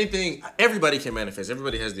the main thing, everybody can manifest.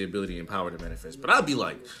 Everybody has the ability and power to manifest. But I'd be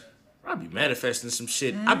manifesting some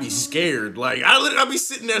shit. I'd be scared. Like I'd be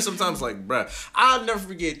sitting there sometimes like, bruh. I'll never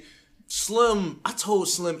forget. Slim, I told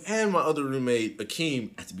Slim and my other roommate,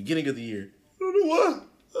 Akeem, at the beginning of the year, I don't know why.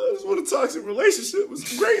 I just want a toxic relationship with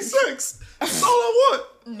some great sex. That's all I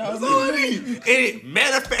want. That's all I need. And it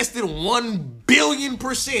manifested 1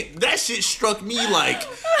 billion%. That shit struck me like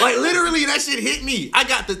literally that shit hit me. I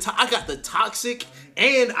got the toxic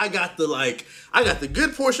and I got the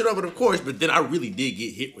good portion of it, of course, but then I really did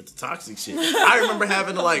get hit with the toxic shit. I remember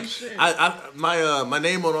having to like, my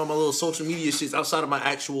name on all my little social media shits outside of my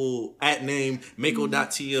actual @name,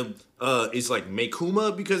 Mako.tm, is like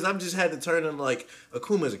Makuma, because I've just had to turn on like,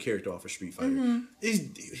 Akuma is a character off of Street Fighter.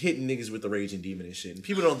 He's hitting niggas with the Raging Demon and shit. And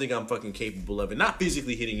people don't think I'm fucking capable of it. Not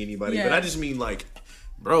physically hitting anybody, but I just mean like,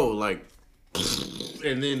 bro, like,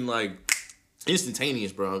 and then like,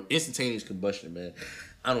 instantaneous, bro. Instantaneous combustion, man.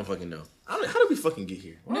 I don't fucking know. How did we fucking get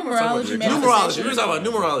here? Numerology. Numerology. We're talking about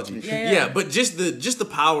numerology. Yeah, but just the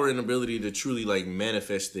power and ability to truly like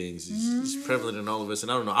manifest things is prevalent in all of us.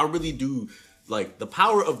 And I don't know. I really do like the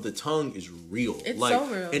power of the tongue is real. It's like, so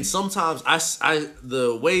real. And sometimes I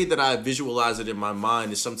the way that I visualize it in my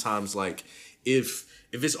mind is sometimes like if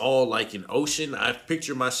it's all like an ocean, I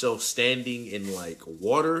picture myself standing in like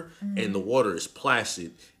water, and the water is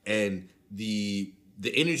placid, and the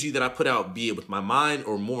energy that I put out, be it with my mind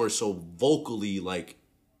or more so vocally, like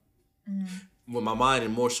with my mind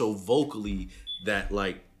and more so vocally, that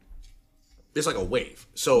like it's like a wave.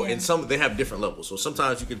 So in some, they have different levels. So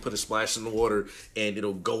sometimes you can put a splash in the water and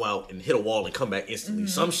it'll go out and hit a wall and come back instantly.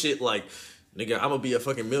 Some shit like, nigga, I'm gonna be a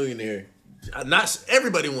fucking millionaire. Not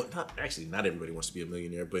everybody not everybody wants to be a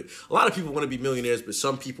millionaire, but a lot of people want to be millionaires. But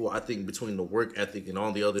some people, I think, between the work ethic and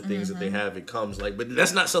all the other things that they have, it comes like. But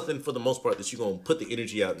that's not something for the most part that you're gonna put the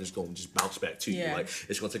energy out and it's gonna just bounce back to you. Like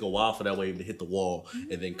it's gonna take a while for that wave to hit the wall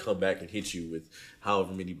and then come back and hit you with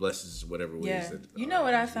however many blessings, whatever ways. That, you know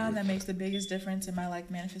what I found that makes the biggest difference in my like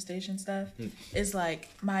manifestation stuff is like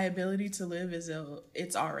my ability to live is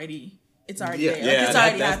it's already there. Like, it's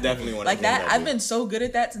already that's definitely one of like that. I've been so good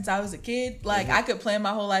at that since I was a kid. Like I could plan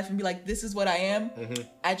my whole life and be like, this is what I am.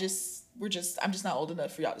 I'm just not old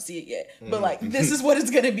enough for y'all to see it yet. But like, this is what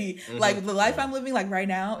it's gonna be. Like the life I'm living like right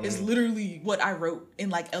now is literally what I wrote in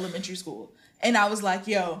like elementary school. And I was like,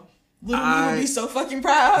 yo, little me would be so fucking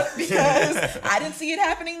proud because I didn't see it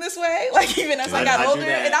happening this way. Like even as I got older,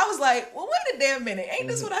 and I was like, well, wait a damn minute, ain't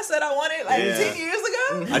this what I said I wanted like 10 years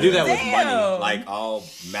ago? I do that with money. Like I'll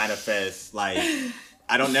manifest, like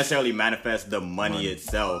I don't necessarily manifest the money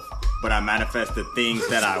itself, but I manifest the things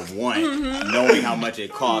that I want, knowing how much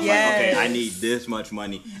it costs. Like, okay, I need this much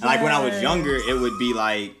money. And like when I was younger, it would be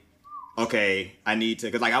like, okay, I need to,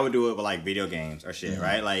 because like I would do it with like video games or shit,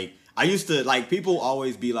 right? Like I used to, like, people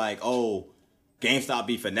always be like, oh, GameStop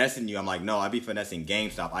be finessing you. I'm like, no, I be finessing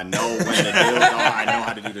GameStop. I know when the deals are. I know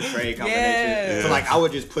how to do the trade combinations. So, like, I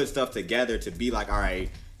would just put stuff together to be like, all right,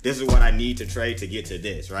 this is what I need to trade to get to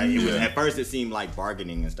this, right? It was, at first it seemed like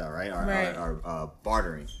bargaining and stuff, right? Or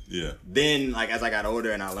bartering. Yeah. Then, like, as I got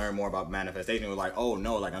older and I learned more about manifestation, it was like, oh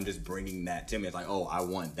no, like I'm just bringing that to me. It's like, oh, I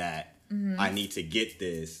want that. I need to get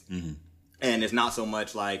this. And it's not so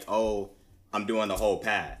much like, oh, I'm doing the whole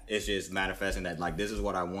path. It's just manifesting that, like, this is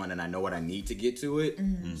what I want and I know what I need to get to it.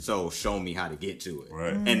 So show me how to get to it.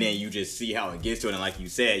 Right. And then you just see how it gets to it. And like you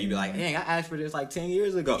said, you be like, dang, I asked for this like 10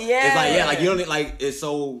 years ago. Yeah. It's like, like you don't, like,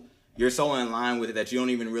 you're so in line with it that you don't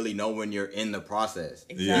even really know when you're in the process.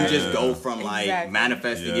 Exactly. You just go from like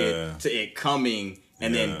manifesting it to it coming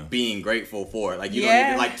and then being grateful for it. Like you don't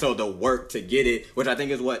even like, so the work to get it, which I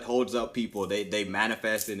think is what holds up people. They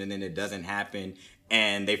manifest it and then it doesn't happen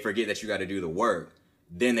and they forget that you got to do the work.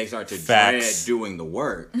 Then they start to dread doing the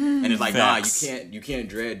work. And it's like, nah, you can't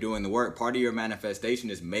dread doing the work. Part of your manifestation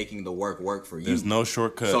is making the work for you. There's no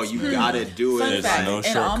shortcuts. So you gotta do it. Fun fact, no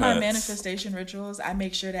in all my shortcuts. manifestation rituals, I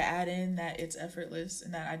make sure to add in that it's effortless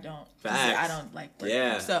and that I don't. Facts. I don't like work.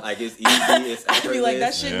 Yeah, So like it's easy, it's effortless. I be like,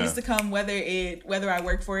 that shit Yeah. needs to come whether I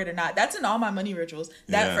work for it or not. That's in all my money rituals.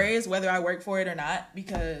 That phrase, whether I work for it or not,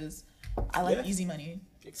 because I like easy money.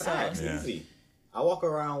 Facts, easy. I walk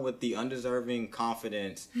around with the undeserving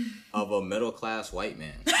confidence of a middle class white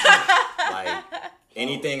man. Like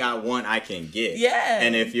anything I want, I can get. Yeah.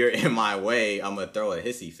 And if you're in my way, I'm gonna throw a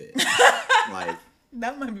hissy fit. Like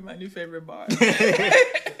That might be my new favorite bar.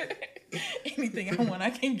 Anything I want, I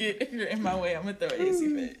can get. If you're in my way, I'm gonna throw a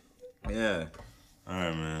hissy fit. yeah. All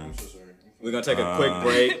right, man. I'm so sorry. We're gonna take a quick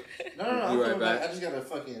break. No, Be I'm right coming back. I just gotta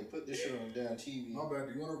fucking put this shit on damn TV. My bad.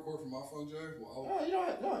 Do you want to record from my phone, Jay? Well, Oh, you know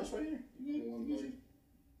what? No, it's right here. You're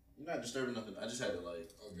You're not disturbing nothing. I just had to like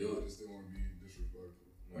do I it. just didn't want to be disrespectful.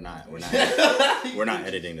 We're not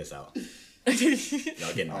editing this out.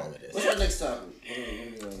 Y'all getting all of What's this. our next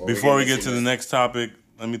topic? Before we get to the next topic,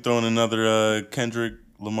 let me throw in another Kendrick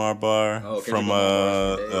Lamar bar Oh, Kendrick from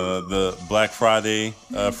Lamar bars the Black Friday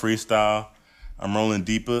freestyle. I'm rolling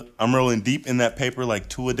deep in that paper like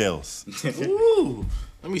two Adele's. Ooh.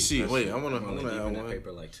 Let me see. Wait, I wanna Deep add in that one.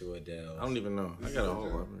 paper like two Adele. I don't even know. I got a whole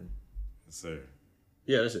one. Yes, sir.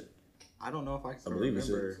 Yeah, that's it. I don't know if I can believe it's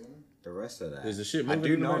remember the rest of that. Is the shit I moving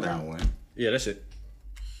do in the know right that time? one. Yeah, that's it.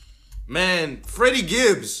 Man, Freddie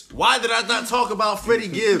Gibbs. Why did I not talk about Freddie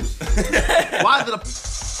Gibbs? Why did I...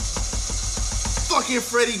 Fucking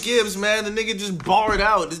Freddie Gibbs, man. The nigga just barred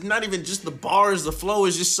out. It's not even just the bars. The flow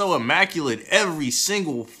is just so immaculate every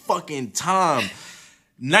single fucking time.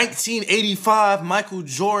 1985, Michael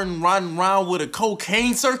Jordan riding around with a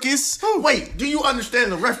cocaine circus. Wait, do you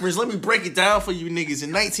understand the reference? Let me break it down for you niggas.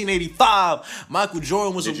 In 1985, Michael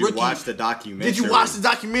Jordan was Did a you rookie. watch the documentary? Did you watch the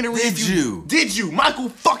documentary? Did you? Did you? Michael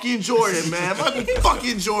fucking Jordan, man. Michael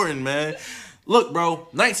fucking Jordan, man. Look, bro,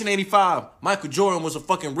 1985, Michael Jordan was a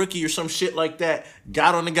fucking rookie or some shit like that.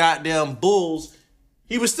 Got on the goddamn Bulls.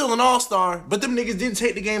 He was still an all-star, but them niggas didn't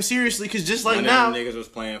take the game seriously because just like None now, of them niggas was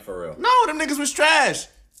playing for real. no, them niggas was trash.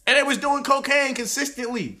 And they was doing cocaine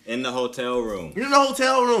consistently In the hotel room. in the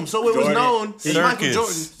hotel room. So it was Jordan- known as Michael Circus.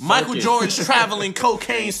 Jordan. Michael Circus. Jordan's traveling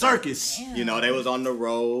cocaine circus. You know, they was on the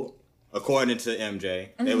road. According to MJ,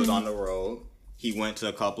 they was on the road. He went to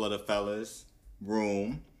a couple of the fellas'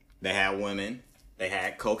 room. They had women. They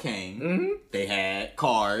had cocaine. They had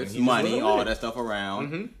cars, money, went all with it. that stuff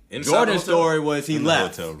around. Inside Jordan's the hotel. story was he In the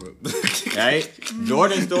left. hotel room. Right?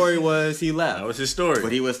 Jordan's story was he left. That was his story.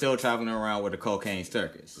 But he was still traveling around with a cocaine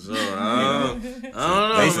circus. So, I don't know. They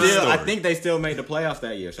man. still, I story. think they still made the playoffs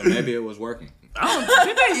that year, so maybe it was working.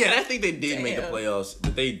 Did they? Yeah, I think they did make the Damn. playoffs,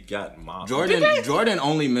 but they got mobbed. Jordan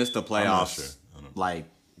only missed the I'm not playoffs. sure. I don't know. Like,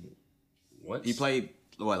 What? he played,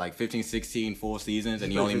 what, like 15, 16 full seasons,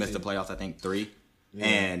 and he only missed the playoffs, I think, 3.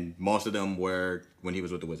 And most of them were when he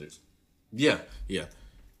was with the Wizards. Yeah.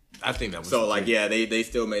 I think that was So, like, yeah, they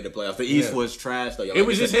still made the playoffs. The East Yeah. was trash, though. Y'all It like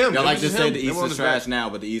was to just say- him. Y'all It like was to just say him. the East Everyone was was trash back. now,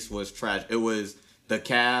 but the East was trash. It was the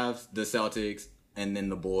Cavs, the Celtics, and then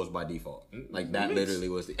the Bulls by default. Like, that literally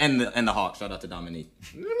was the... And the Hawks. Shout out to Dominique.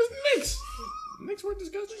 It was Knicks. Knicks were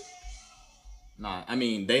disgusting. Nah, I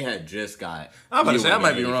mean, they had just got... I'm about to say, I Ewing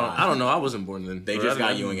might be in wrong. 85. I don't know. I wasn't born then. They Or just I got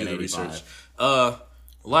didn't Ewing in do the 85.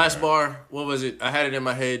 Last bar, what was it? I had it in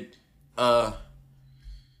my head.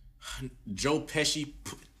 Joe Pesci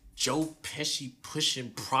pushing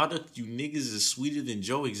product. You niggas is sweeter than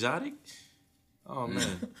Joe Exotic. Oh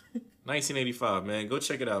man, 1985, man. Go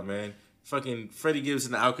check it out, man. Fucking Freddie Gibbs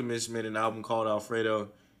and the Alchemist made an album called Alfredo,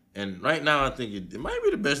 and right now I think it might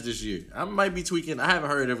be the best this year. I might be tweaking. I haven't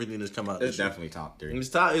heard everything that's come out. It's This year. definitely top 3. And it's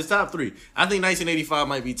top 3. I think 1985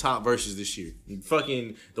 might be top verses this year. And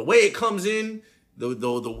fucking the way it comes in, the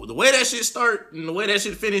way that shit start and the way that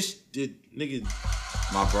shit finish, nigga.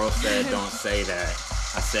 My bro said, don't say that.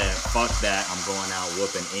 I said, fuck that, I'm going out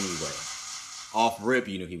whooping anyway. Off rip,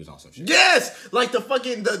 you knew he was on some shit. Yes, like the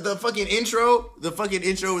fucking intro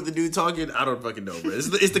with the dude talking. I don't fucking know, bro.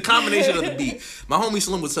 It's the combination of the beat. My homie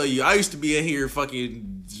Slim will tell you. I used to be in here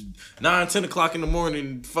fucking 9-10 o'clock in the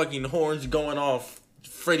morning, fucking horns going off.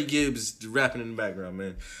 Freddie Gibbs rapping in the background,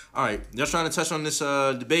 man. All right, y'all trying to touch on this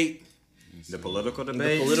debate? The political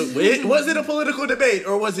debate? Was it a political debate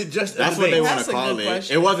or was it just a That's debate? what they want That's to a call good it.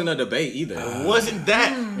 question. It wasn't a debate either. It wasn't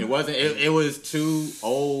that. It wasn't. It was two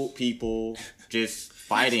old people just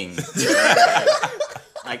fighting.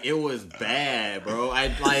 Like, it was bad, bro.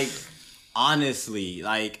 Honestly,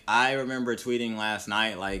 I remember tweeting last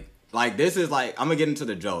night, like this is like, I'm gonna get into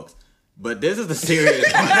the jokes, but this is the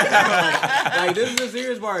serious part. like, this is the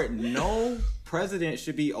serious part. No president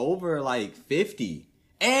should be over 50.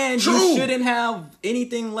 And True. you shouldn't have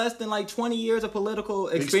anything less than 20 years of political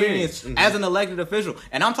experience as an elected official.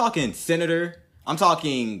 And I'm talking senator. I'm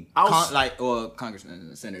talking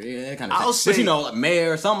congressman, senator, that kind of thing. I'll say- But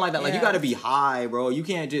mayor, something like that. Like, you Yeah. got to be high, bro. You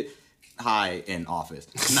can't just high in office.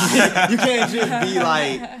 You can't just be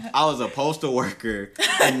like, I was a postal worker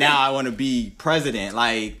and now I want to be president.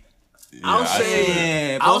 I'll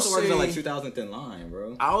say Postal workers are 2010 line,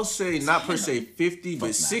 bro. I'll say not per se 50, but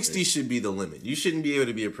Fuck 60 Maverick. should be the limit. You shouldn't be able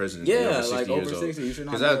to be a president. Yeah, over 60 over years old. 60, you should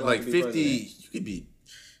not Because be at allowed like to be 50, president. you could be.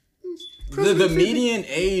 The median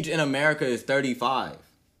age in America is 35.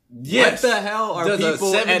 Yes. What the hell are Does a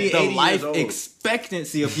people 70, at 80 the years life old.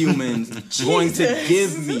 expectancy of humans going to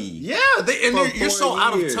give me? Yeah, you're so 40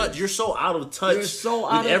 out of years. touch. You're so out of touch. You're so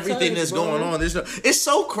out with of everything touch, that's bro. going on. It's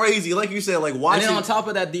so crazy. Like you said, like And watching. then on top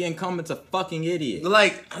of that, the incumbent's a fucking idiot.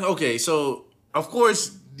 Okay, so of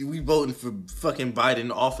course we voting for fucking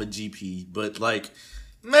Biden off of GP, but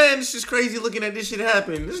man, it's just crazy looking at this shit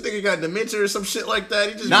happen. This nigga got dementia or some shit like that.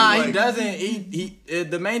 He just He doesn't. He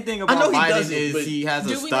the main thing about know he Biden doesn't, but is he has a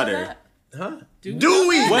Do we know stutter. that? Huh? Do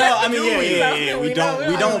we? Well, I mean, Do we? yeah. We don't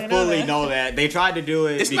really know fully that. know that. They tried to do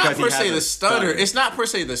it It's because not per he has se a the stutter. It's not per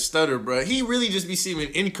se the stutter, bro. He really just be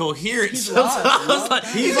seeming incoherent. He's sometimes. lost.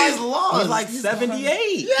 He's lost. He's like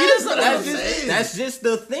 78. Yes, that's That's just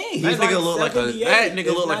the thing. That He's nigga like look like 78. that nigga It's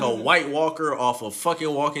look like not a even- White Walker off of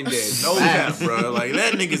fucking Walking Dead. No cap, bro. Like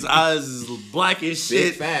that nigga's eyes is black as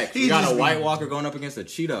shit. Big fact. He You got just a be- White Walker going up against a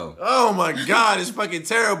Cheeto. Oh my god, it's fucking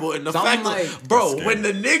terrible. And the Something fact, like- bro, That's when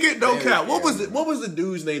the nigga no Very cap, what scary. was the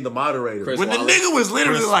dude's name? The moderator. Chris when Wallace. the nigga was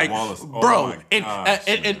literally Chris like, Wallace. Oh bro, my and, gosh,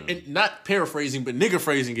 and not paraphrasing, but nigga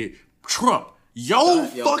phrasing it, Trump. Yo,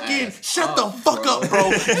 Shut your fucking ass shut up, the fuck bro. up, bro.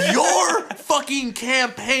 Your fucking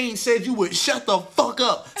campaign said you would shut the fuck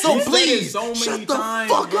up. So He said it please, so many shut the times,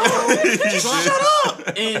 fuck bro. up. Just shut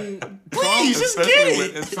up. And Please, just get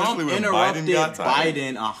it. Trump Especially when interrupted Biden got tired.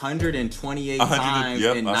 Biden 128 100 times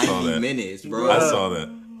yep, in I saw 90 that. minutes, bro. I saw that.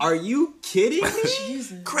 Are you kidding me?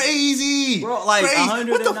 Jesus. Crazy, Bro, like, crazy.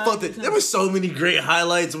 What the 190 fuck? There were so many great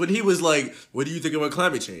highlights when he was like, "What do you think about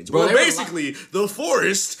climate change?" Bro, well, they were basically, the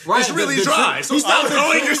forest Right, is really the dry, tree- so stop the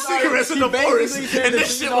throwing trees your are- cigarettes in he the forest, basically said and the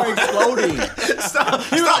this trees shit are will exploding. stop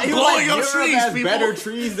He was blowing like, up Europe trees, has people. better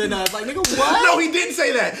trees than us. Like, nigga, what? No, he didn't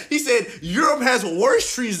say that. He said Europe has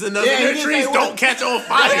worse trees than us, Yeah, and he their didn't trees say don't what- catch on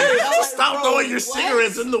fire. Yeah, I was So like, stop bro, throwing your what?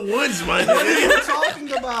 cigarettes in the woods, man. What are you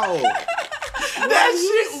talking about? That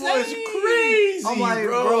shit was crazy, I'm like,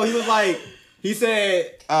 bro, he was like, he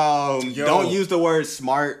said, don't use the word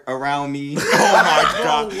smart around me. Oh my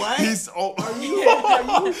god. what? He's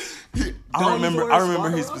I Don't remember use the word he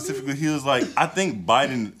smart around specifically he was like, I think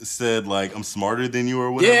Biden said like I'm smarter than you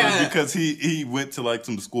or whatever Yeah. because he went to like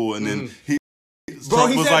some school and then he Bro,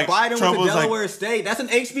 Trump he was said like Biden Trump was was a Delaware State. That's an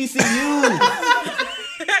HBCU.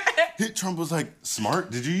 Trump was like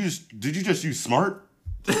smart. Did you just use smart?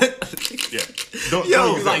 Yeah. Don't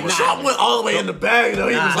Yo, use that word. Trump went all the way in the bag though.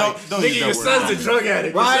 He was like, don't "Nigga, use that your word. son's a drug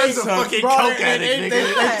addict. Your Right, son's a son. fucking Bro, coke and addict, they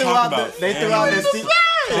nigga." threw Talk out about the they threw out the families.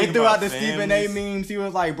 They threw out the Talk about Stephen A families. memes. He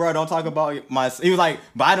was like, bro, don't talk about my. He was like,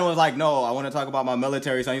 Biden was like, no, I want to talk about my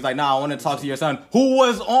military son. He's like, nah, I want to talk to your son who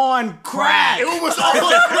was on crack. It was all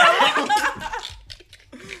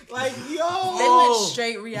Like, They yo. went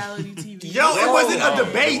straight reality TV. Yo, it wasn't No, a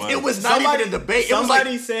debate. it It was not even a debate. It was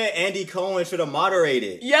Somebody like, said Andy Cohen should have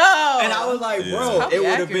moderated. Yo. And I was like, bro, Probably it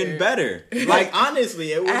would have been accurate. better. Like,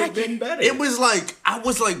 honestly, it would have been better. it was like, I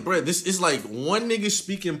was like, bro, this is like one nigga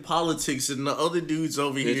speaking politics and the other dudes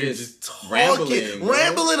over here just just talking, rambling,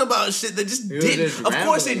 rambling, bro. about shit that just was didn't. just Of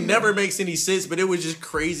course, it rambling. never makes any sense, but it was just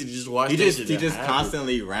crazy to just watch. He that just shit he just happen.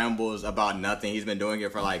 constantly rambles about nothing. He's been doing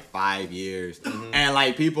it for like 5 years, Mm-hmm. and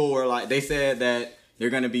like people were like, they said that they're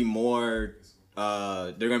gonna be more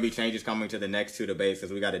there are gonna be changes coming to the next 2 debates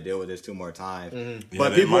because we got to deal with this 2 more times. Yeah, But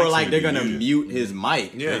that people mic are like, should they're be gonna muted. mute his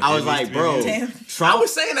mic. Yeah, I it was needs like, to be bro, muted. Damn. I Trump.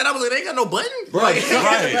 was saying that. I was like, they ain't got no button. Bro, Like, Trump,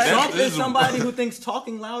 Right, Trump that's- is somebody who thinks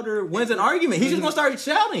talking louder wins an argument. He's just gonna start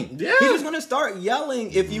shouting. Yeah. He's just gonna start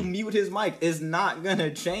yelling if you mute his mic. It's not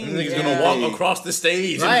gonna change. Niggas gonna anything. walk across the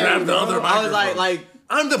stage Right, and grab the bro. other I microphone. was like,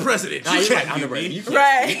 I'm the president. nah, You he's can't like, I'm the mute me.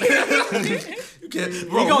 president. You can't. Right. You can't. He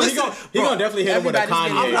Bro, gonna listen, definitely hit him with a Everybody's Kanye.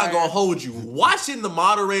 getting I'm not gonna hold you. Watching the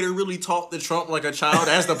moderator really talk to Trump like a child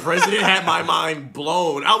as the president had my mind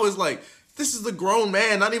blown. I was like, this is the grown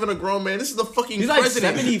man, not even a grown man. This is the fucking He's like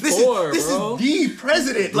president. 74, this bro. is the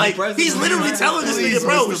president. Like, president. he's literally telling this Please, nigga,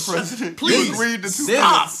 bro, Mr. President, please, you agreed to 2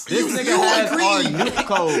 stop. minutes. This You nigga has agree. our nuke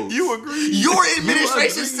code. You agree. Your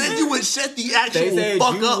administration agree. said you would shut the They actual said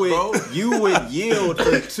fuck you up, would bro. you would yield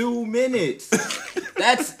for 2 minutes.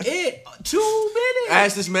 That's it. 2 minutes.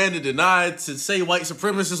 Asked this man to deny to say white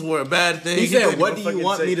supremacists were a bad thing. He said, couldn't "What even do you fucking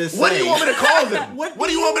want say- me to What do say?" you want me to call them? What What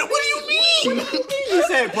do you want me? What do you mean? He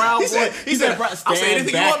said, "Proud He said- boy." he said, "Bro, "I'll say stand anything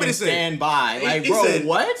you back want me to and say." stand by." Like, He bro, said,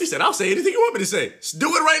 what? He said, I'll say anything you want me to say. Do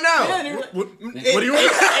it right now. Yeah, dude. what do you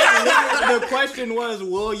want? The question was,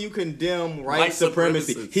 will you condemn white White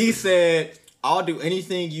supremacy? supremacists. He said, I'll do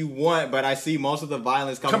anything you want, but I see most of the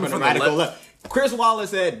violence coming from the radical left. Chris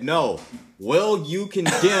Wallace said, no. Will you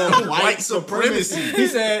condemn white supremacy? He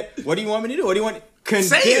said, what do you want me to do? What do you want?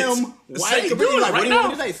 Say it. Condemn Say white it. supremacy. Do it Like, what right do you want now.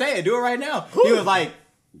 me to say? Say it. Do it right now. He was like,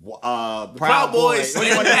 Proud Proud Boys, What do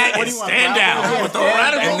you stand want? back What and do you want? stand Proud down Boys, with the stand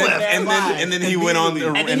radical back left. stand by. And then he went on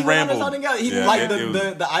Immediately. and then he went on to rambled. something else. He, Yeah, like it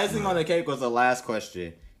was- the icing on the cake was the last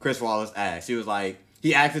question Chris Wallace asked. He was like,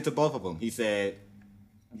 he asked it to both of them. He said,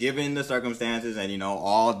 given the circumstances and, you know,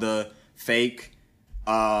 all the fake,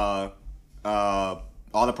 all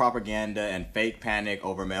the propaganda and fake panic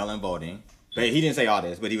over mail-in voting. But he didn't say all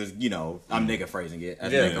this, but he was, you know, I'm nigga phrasing it,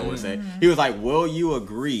 as Yeah. nigga would say. He was like, will you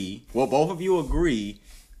agree, will both of you agree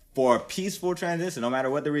for a peaceful transition, no matter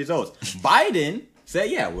what the results? Biden said,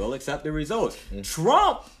 yeah, we'll accept the results.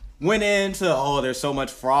 Trump went into, there's so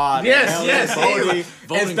much fraud. Yes, and yes, voting,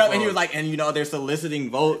 yeah. and stuff. And he was like, and you know, they're soliciting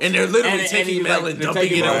votes. And they're literally And taking he was mail like, and they're dumping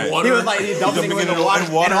taking- it in water. He was like, he's dumping it in water.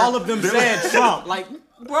 And all of them said Trump. Like,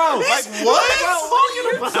 bro, like, what?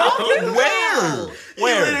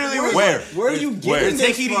 where are you They're getting this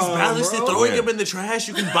taking these from, ballots, they're bro? throwing them in the trash.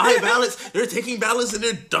 You can buy ballots. They're taking ballots and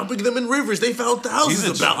they're dumping them in rivers. They found thousands He's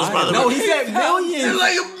of a ballots by the No, way. he said They're millions.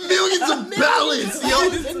 like millions of ballots, yo.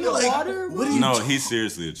 In the Like, water, what are you No, he's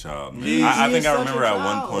seriously a child, man. He I is think I such remember a at one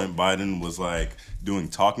child. point Biden was like doing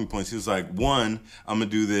talking points. He was like, 1, I'm gonna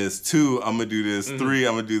do this. 2, I'm gonna do this. 3,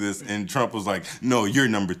 I'm gonna do this. And Trump was like, no, you're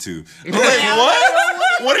number 2. I'm like, what?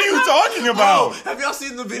 What are you talking about? Have y'all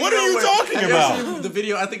seen the video? What are you talking have y'all about? seen the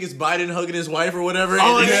video, I think it's Biden hugging his wife or whatever.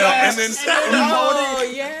 Oh, and yeah. And then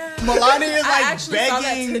Oh, yeah. Melania is I like actually saw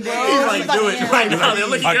that begging, today. bro. He's like, do it Yeah. right now. They're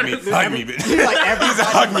looking hug at me, her. hug me, bitch. He's like, He's a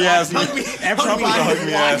hug me ass me. everybody hug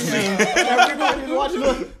me ass me. Everybody's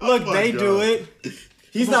watching. Look, they do it.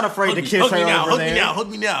 He's not afraid to kiss Hug her me now, over hug there. me now, hug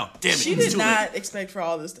me now. Damn it. She it's did too late. not expect for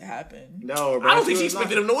all this to happen. No, bro. I don't think she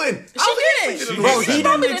expected him to win. She didn't. Bro, he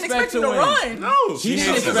probably didn't didn't expect him to to win. run. No, He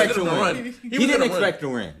didn't expect to win. He He was didn't gonna expect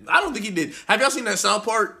run. to win. I don't think he did. Have y'all seen that South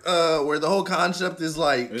Park where the whole concept is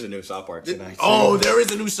like, There's a new South Park tonight. oh, there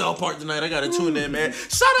is a new South Park tonight. I gotta tune in, man.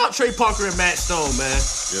 Shout out Trey Parker and Matt Stone, man.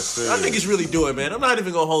 Yes, sir. I think it's really doing, man. I'm not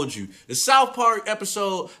even gonna hold you. The South Park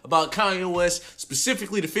episode about Kanye West,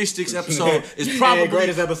 specifically the Fish Sticks episode, is probably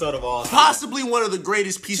greatest episode of all. possibly one of the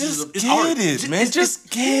greatest pieces Just of it's get art. it, man. Just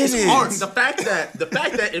get it's it. art. The fact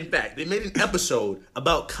that in fact they made an episode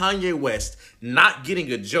about Kanye West not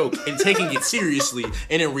getting a joke and taking it seriously,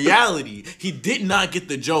 and in reality he did not get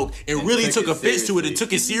the joke and really took took it offense to it and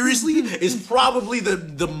took it seriously is probably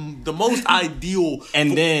the most ideal.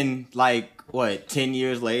 And then, like, what, 10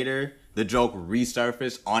 years later, the joke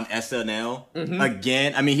resurfaced on SNL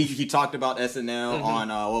again. I mean, he talked about SNL on,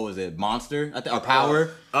 what was it, Monster? Or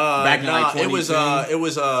Power? Back in, like, 2010. it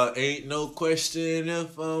was ain't no question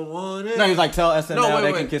if I want it. No, he was like, tell SNL No, wait,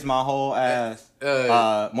 they wait. can kiss my whole ass.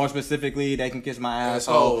 More specifically, they can kiss my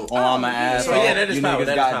asshole oh, on my asshole. yeah, that is you Power, niggas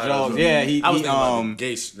that is got Power, jokes. that's Yeah, he I was thinking about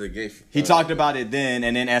the gay. he talked about it then,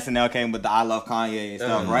 and then SNL came with the I Love Kanye and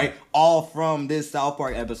stuff, right? All from this South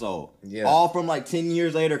Park episode. Yeah. All from like 10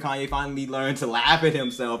 years later, Kanye finally learned to laugh at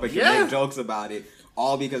himself and can Yeah. make jokes about it.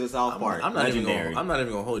 all because of South Park. I'm not even Legendary.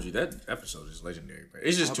 gonna hold you. That episode is legendary, bro.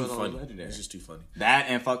 It's just too Episode funny. legendary. It's just too funny. That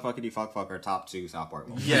and Fuck Fuckity Fuck Fuck are top 2 South Park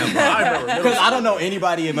movies. Yeah, bro, I remember. Because I don't know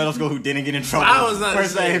anybody in middle school who didn't get in trouble I was not for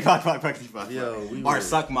saying- saying Fuck Fuckity Fuck Fuck. Yo, we Or were-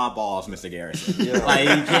 suck my balls, Mr. Garrison. Like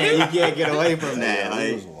you can't get away from that.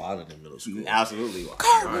 It was Like wild in middle school. absolutely.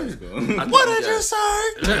 What did you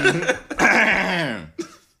say?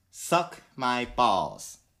 Suck my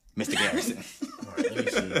balls, Mr. Garrison. Let me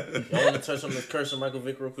see. Y'all want to touch on the curse of Michael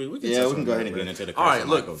Vick real quick? Yeah, touch we can on go that, ahead and man. get into the curse All right, of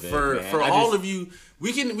look Michael Vick, for man. all of you,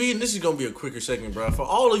 we this is gonna be a quicker segment, bro. For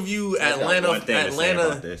all of you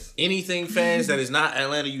Atlanta anything fans that is not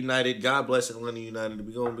Atlanta United, God bless Atlanta United.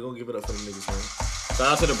 We gonna give it up for the niggas, man.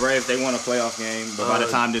 Shout out to the Braves. They won a playoff game, but by the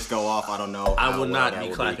time this go off, I don't know. I how will well not that be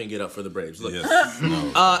will clapping it up for the Braves. Look, Yes.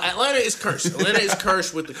 No. Atlanta is cursed. Atlanta is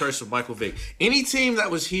cursed with the curse of Michael Vick. Any team that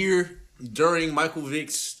was here during Michael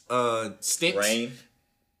Vick's stint, Rain.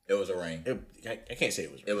 It was a rain. I can't say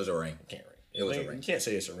it was. It was a rain. Can't rain. It was a You rain. can't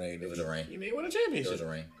say it's a rain. It was a rain. You may win a championship. It was a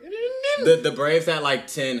rain. It didn't. The Braves had like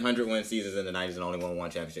 10 100-win seasons in the 90s and only won one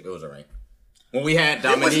championship. It was a rain. When we had It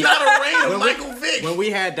was Dominique, not a rain of when Michael Vick. when we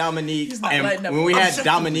had Dominique, not letting and up. when we had Objectively.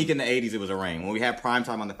 Dominique in the 80s, it was a rain. When we had prime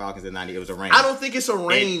time on the Falcons in the 90s, it was a rain. I don't think it's a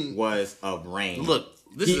rain. It was a rain. Look,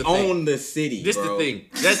 this he is the thing. owned the city. This is bro. the thing.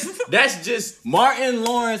 That's just. Martin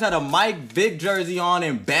Lawrence had a Mike Vick jersey on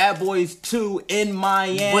in Bad Boys 2 in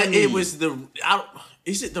Miami. But it was the.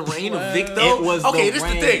 Is it the reign of Vick though? It was okay. the This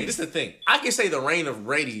reign. the thing. This the thing. I can say the reign of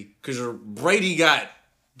Brady because Brady got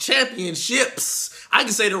championships. I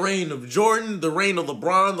can say the reign of Jordan, the reign of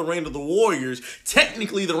LeBron, the reign of the Warriors.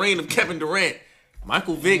 Technically, the reign of Kevin Durant.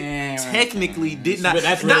 Michael Vick technically did not. But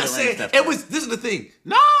that's really not the reign saying of Steph it Curry. was. This is the thing.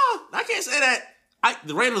 No, I can't say that.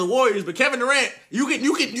 The reign of the Warriors, but Kevin Durant, you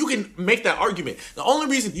can make that argument. The only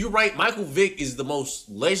reason you're right, Michael Vick is the most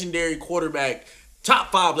legendary quarterback,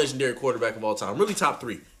 top 5 legendary quarterback of all time, really top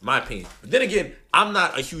 3, in my opinion. But then again, I'm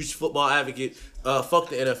not a huge football advocate. Fuck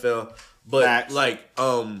the NFL, but Facts. like,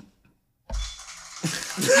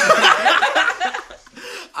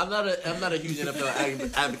 I'm not a huge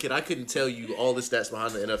NFL advocate. I couldn't tell you all the stats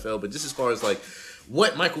behind the NFL, but just as far as like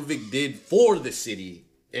what Michael Vick did for the city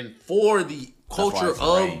and for the culture it's a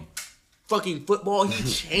of rain. fucking football, he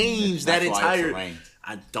changed that That's why it's a entire. rain.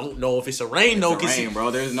 I don't know if it's a rain though, It's a because rain,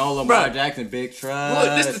 bro. There's no Lamar Bruh. Jackson big trust.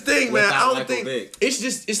 look, this is the thing, man. I without don't Michael think Vick.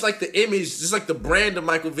 it's like the image, just like the brand of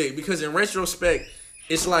Michael Vick. Because in retrospect,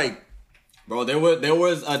 it's like Bro, there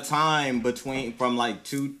was a time from like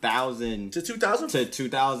 2000 to 2000. to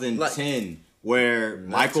 2010 where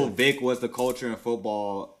Michael Vick was the culture in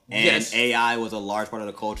football and Yes. AI was a large part of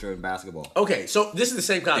the culture in basketball. Okay, so this is the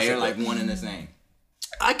same concept. They're like one and the same.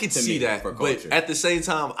 I can to see me, that, for but culture. at the same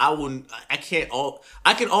time, I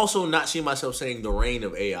can also not see myself saying the reign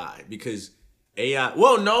of AI because AI.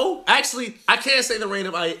 Well, no, actually, I can't say the reign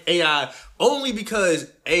of AI only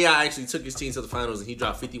because AI actually took his team to the finals and he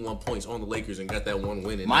dropped 51 points on the Lakers and got that one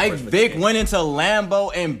win. In Mike that first Vick game. went into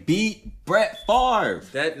Lambeau and beat Brett Favre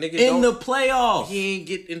That nigga in the don't- playoffs. He ain't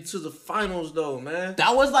get into the finals though, man.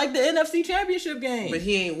 That was like the NFC Championship game. But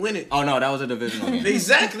he ain't win it. Oh no, that was a divisional game.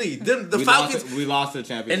 Exactly. The we Falcons. lost the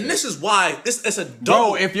championship. And this is why it's a Bro,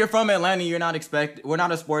 double. if you're from Atlanta, we're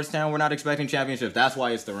not a sports town. We're not expecting championships. That's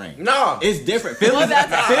why it's the ring. Nah. It's different. Philly's,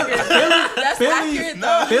 That's accurate. That's Philly's, accurate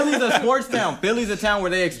though. Philly's a sports town. Philly's a town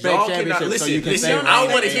where they expect Y'all cannot championships. So listen. you can Listen, say I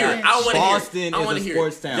reign want to of hear AI. it. I want to hear it. Boston I want is to a hear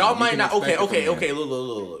sports it. town. Y'all You might can not. expect Okay. it from there.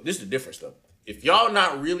 Look. This is the difference though. If y'all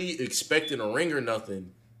not really expecting a ring or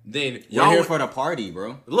nothing, then We're y'all here for the party,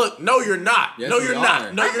 bro. look. No, you're not. Yes, no, we you're are.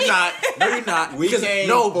 not. No, you're not. No, you're not. We Because came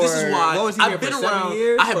no, this is for- why what was he here I've been for, 7 around.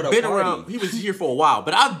 years I have for the been party? around. He was here for a while,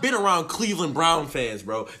 but I've been around Cleveland Brown fans,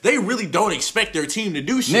 bro. They really don't expect their team to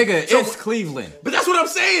do shit. Nigga, So- it's Cleveland. But that's what I'm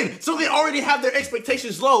saying. So they already have their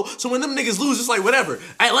expectations low. So when them niggas lose, it's like whatever.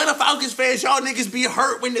 Atlanta Falcons fans, y'all niggas be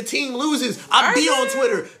hurt when the team loses. I be on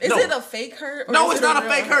Twitter. Is No. it a fake hurt? Or No, is it's it not a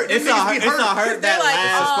real fake hurt. It's Them a niggas be hurt They're that like,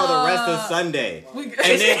 lasts for the rest of Sunday.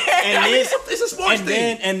 It's a sports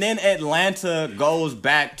thing. And then Atlanta goes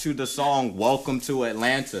back to the song "Welcome to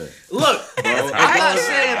Atlanta." Look, Bro, I'm it not goes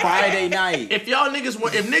saying Friday night. if y'all niggas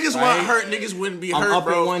want, if niggas Right? weren't hurt, niggas wouldn't be I'm hurt, up in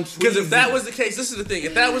bro. one Because if that tweezy. was the case, this is the thing.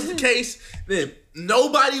 If that was the case, then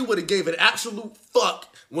nobody would have gave an absolute fuck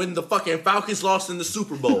when the fucking Falcons lost in the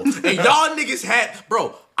Super Bowl. And y'all niggas had, bro.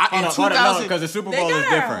 In Hold on, 2000, because the Super They Bowl is got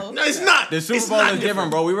different. out. no, it's not. The Super It's Bowl not is different,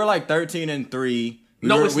 bro. We were like 13-3.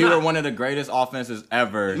 No, it's we were not. one of the greatest offenses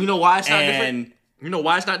ever. You know why it's not and different? You know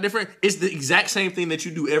why it's not different? It's the exact same thing that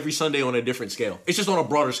you do every Sunday on a different scale. It's just on a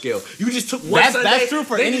broader scale. You just took one Sunday. That's true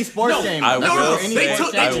for any sports game. I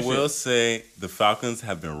They will say the Falcons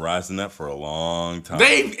have been rising up for a long time.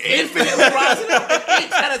 They've infinitely rising up an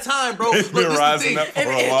inch at a time, bro. They've been rising up for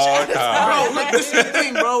a long time. Bro, look, this is the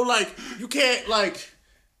thing, bro. Like, you can't, like...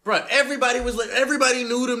 Bro, everybody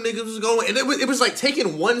knew them niggas was going, and it was like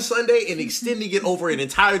taking one Sunday and extending it over an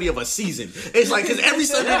entirety of a season. It's like, because every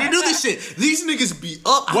Sunday they do this shit. These niggas be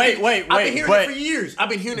up. Wait, I've been hearing it for years.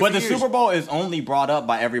 But the Super Bowl is only brought up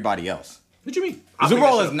by everybody else. What you mean? The Super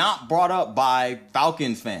Bowl is not brought up by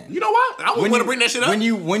Falcons fans. You know what? I wouldn't want to bring that shit up.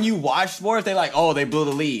 When you watch sports, they like, oh, they blew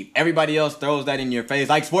the lead. Everybody else throws that in your face.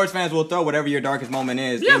 Like, sports fans will throw whatever your darkest moment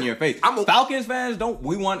is in your face. Falcons fans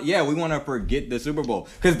we want to forget the Super Bowl,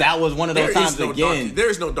 because that was one of those times again. There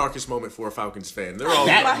is no darkest moment for a Falcons fan. They're all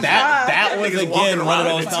that was Niggas again walking one of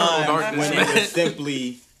around those in eternal times darkness, when man. it was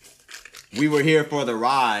simply we were here for the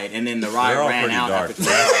ride, and then the ride They're all ran pretty out dark. after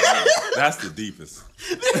 12 That's the deepest.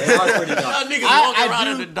 They are pretty dark. Y'all niggas walking around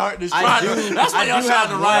in the darkness. That's why y'all trying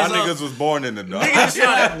to Y'all rise up. niggas was born in the dark. I just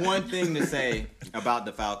have one thing to say about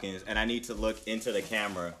the Falcons, and I need to look into the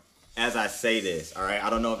camera as I say this. All right, I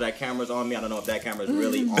don't know if that camera's on me. I don't know if that camera's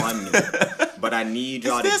really on me, but I need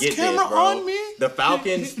y'all to get this, bro. on me? The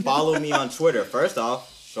Falcons follow me on Twitter. First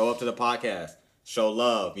off, show up to the podcast, show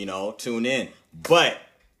love, tune in. But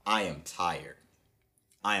I am tired.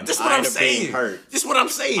 I am tired of being hurt. This is what I'm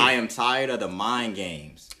saying. I am tired of the mind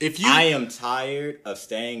games. I am tired of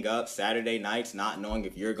staying up Saturday nights not knowing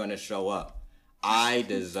if you're gonna show up. I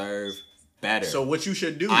deserve better. So what you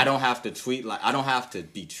should do? I don't have to I don't have to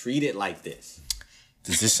be treated like this.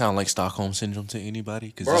 Does this sound like Stockholm Syndrome to anybody?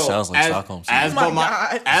 Because Bro, this sounds like Stockholm Syndrome. As Sounds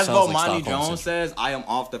like Bomani Stockholm Jones Syndrome. says, I am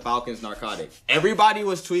off the Falcons narcotic. Everybody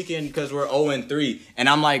was tweaking because we're 0-3. And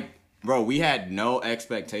I'm like, bro, we had no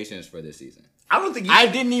expectations for this season. I don't think I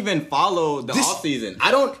didn't even follow the offseason.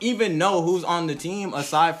 I don't even know who's on the team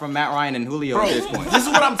aside from Matt Ryan and Julio at this point. This is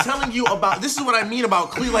what I'm telling you about. This is what I mean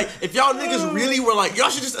about Cleveland. Like, if y'all niggas really were like, y'all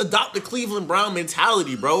should just adopt the Cleveland Brown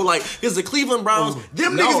mentality, bro. Like, because the Cleveland Browns,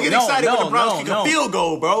 niggas get excited when the Browns kick a field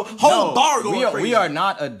goal, bro. Whole bar going crazy. We are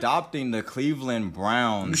not adopting the Cleveland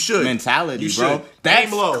Browns mentality, You bro. should. That's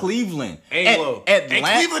Aim low. Cleveland. Aim low. And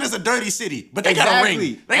Cleveland is a dirty city, but they got a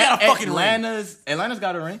ring. They got a fucking ring. Atlanta's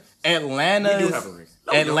got a ring. Atlanta's We do have a ring.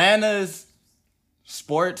 No, Atlanta's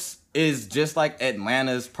sports is just like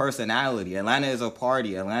Atlanta's personality. Atlanta is a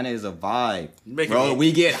party. Atlanta is a vibe. Bro,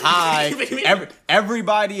 we get high.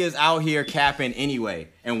 Everybody is out here capping anyway.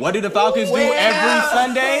 And what do the Falcons do every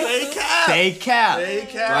Sunday? They cap.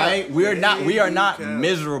 Right? We are not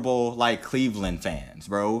miserable like Cleveland fans,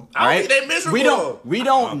 bro. I don't think they miserable. We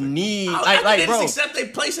don't need they bro. just accept their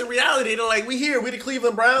place in reality. They're like, we the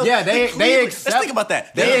Cleveland Browns. Yeah, they accept. Let's think about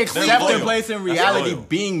that. They accept their loyal. place in reality,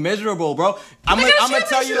 being miserable, bro. I'm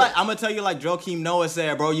gonna tell you like Joakim Noah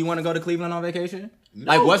said, bro. You want to go to Cleveland on vacation? No,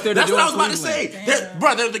 like, what's there to do? That's what I was about to say.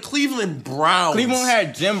 They're the Cleveland Browns. Cleveland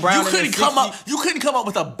had Jim Brown. You couldn't come up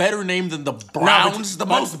with a better name than the Browns. The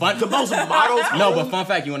most models. No, but fun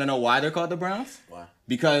fact, you want to know why they're called the Browns? Why?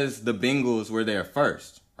 Because the Bengals were there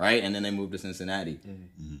first, right? And then they moved to Cincinnati.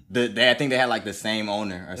 Mm-hmm. I think they had like the same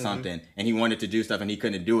owner or something, and he wanted to do stuff and he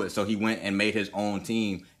couldn't do it, so he went and made his own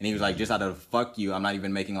team. And he was like, just out of fuck you, I'm not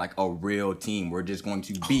even making like a real team. We're just going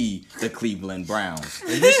to be the Cleveland Browns.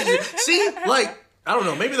 See, like, I don't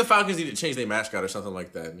know. Maybe the Falcons need to change their mascot or something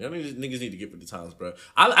like that. Y'all niggas need to get with the times, bro.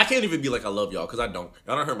 I can't even be like I love y'all because I don't.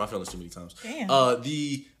 Y'all don't hurt my feelings too many times. Damn.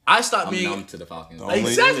 I stopped being numb to the Falcons.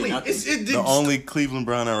 Exactly. The only Cleveland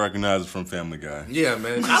Brown I recognize is from Family Guy. Yeah,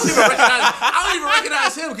 man. I don't even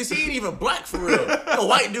recognize him because he ain't even black for real. A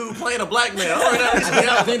white dude playing a black man.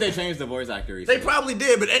 I think they changed the voice actor recently. They probably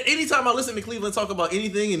did, but anytime I listen to Cleveland talk about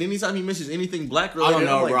anything, and anytime he mentions anything black, I don't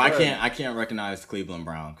know, bro. I can't recognize Cleveland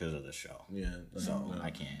Brown because of the show. Yeah, so I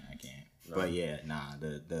can't. No. But yeah,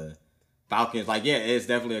 the Falcons, like, yeah, it's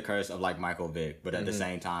definitely a curse of like Michael Vick, but at the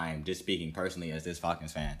same time, just speaking personally as this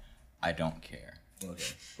Falcons fan, I don't care. Okay.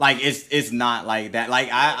 Like, it's not like that. Like,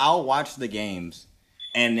 I'll watch the games,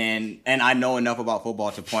 and I know enough about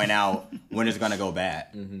football to point out when it's gonna go bad,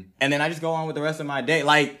 and then I just go on with the rest of my day.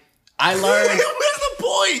 Like, I learned. Where's the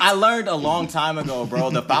point? I learned a long time ago, bro.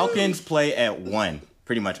 The Falcons play at 1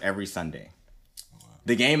 pretty much every Sunday.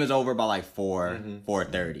 The game is over by like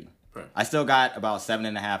 4:30. Right. I still got about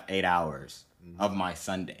 7.5, 8 hours of my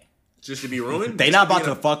Sunday. Just to be ruined? They not about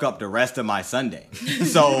to fuck up the rest of my Sunday.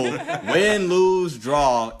 So win, lose,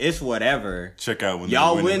 draw, it's whatever. Check out when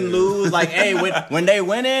y'all win, lose. Like, hey, when they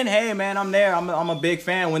winning, hey man, I'm there. I'm a big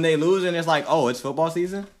fan. When they losing, it's like, oh, it's football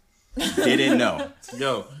season. Didn't know.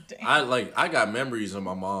 Yo, I got memories of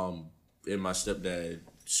my mom and my stepdad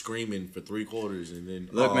screaming for 3 quarters, and then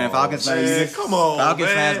Look, man, Falcons fans, man, come on, Falcons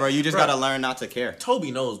man. fans, bro. You just Bro, gotta learn not to care.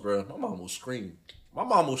 Toby knows, bro. My mom will scream. My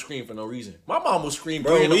mom will scream for no reason. My mom will scream 3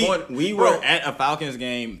 Bro, in the morning. we Bro, were at a Falcons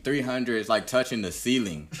game, 300s, like touching the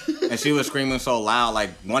ceiling, and she was screaming so loud,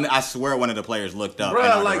 like I swear one of the players looked up in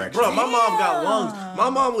our direction. my mom got lungs. My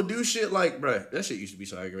mom would do shit like, bro, that shit used to be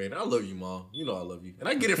so aggravating. I love you, mom. You know I love you, and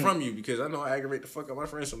I get it from you because I know I aggravate the fuck out my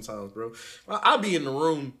friends sometimes, bro. I'll be in the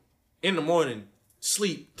room in the morning,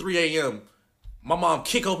 sleep 3 a.m. My mom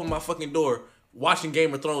kick open my fucking door, watching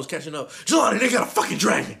Game of Thrones, catching up. Jelani, they got a fucking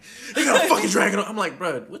dragon. They got a fucking dragon. I'm like,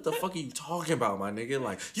 bro, what the fuck are you talking about, my nigga?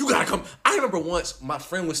 Like, you gotta come. I remember once my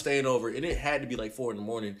friend was staying over, and it had to be like 4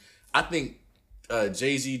 a.m. I think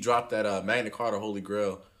Jay-Z dropped that Magna Carta Holy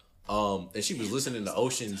Grail, and she was listening to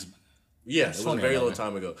Oceans. Yeah, it was a very long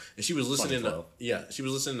time ago, and she was listening to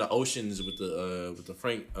Oceans with the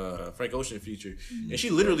Frank Ocean feature, and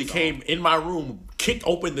she literally came in my room, kicked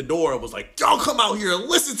open the door, and was like, "Y'all come out here and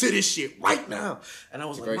listen to this shit right now." And I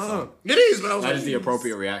was like, "Mom, it is," but I was That like, is the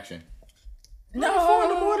appropriate reaction. No, 4 in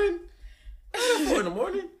the morning. 4 in the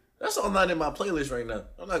morning. That's all not in my playlist right now.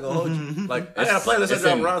 I'm not gonna hold you. Like I got a playlist I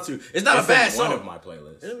drive around to. It's not a bad song. One of my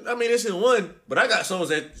playlists. I mean, it's in one, but I got songs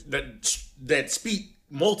that speak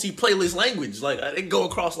multi-playlist language. Like they go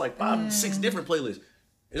across like 5, 6 different playlists.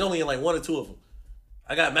 It's only in like 1 or 2 of them.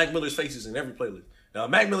 I got Mac Miller's Faces in every playlist. Now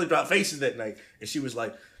Mac Miller dropped Faces that night, and she was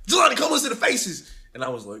like, "Jelani, come listen to Faces," and I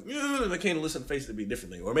was like, "Yeah," and I can't listen to Faces to be a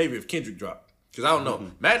different thing, or maybe if Kendrick dropped, because I don't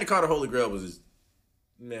know. Magna Carta Holy Grail was just,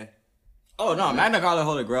 meh. Oh no, Magna Carta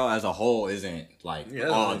Holy Grail as a whole isn't like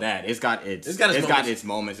all right. that. It's got its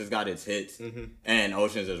moments. It's got its hits, and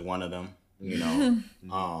Oceans is one of them. You know,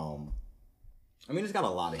 I mean, it's got a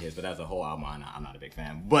lot of hits, but as a whole album, I'm not a big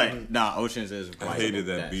fan. But nah, Oceans is. I hated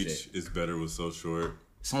that Beach shit. Is Better was so short.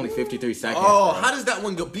 It's only 53 seconds. Oh, bro. how does that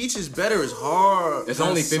one go? Beach is Better is hard. It's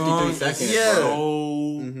only 53 seconds. Yeah.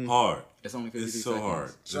 Bro. So hard. It's only 53 It's so seconds.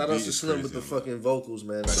 hard. Shout out to Slim with the fucking vocals,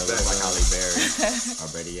 man. Like Halle Berry,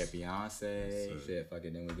 already at Beyonce. Shit, fuck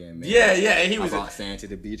it, then we getting married. Yeah, and he I was. brought sand to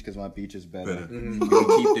the beach because my beach is better. Better. You can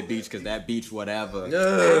keep the beach because that beach, whatever.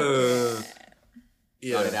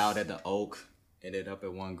 Started out at the Oak, ended up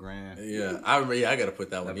at 1 grand. Yeah, I remember. Yeah, I gotta put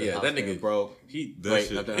that one. Yeah, that nigga broke. He. That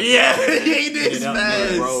shit. Yeah, he did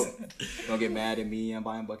smash. Bro, don't get mad at me. I'm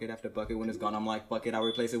buying bucket after bucket. When it's gone, I'm like, fuck it. I'll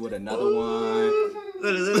replace it with another one.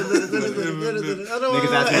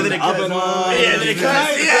 Niggas asking the oven on. Yeah, then it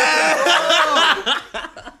cuts. Yeah.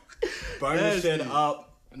 Burn this shit up.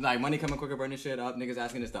 Like, money coming quicker, burn this shit up. Niggas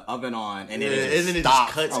asking is the oven on. And then Isn't it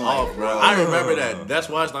stops. just cuts I'm off, like, bro? I remember that. That's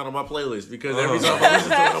why it's not on my playlist, because every time I listen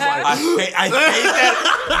to it, I'm like, I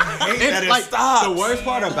hate that. It's like, the worst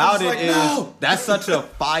part about it is that's such a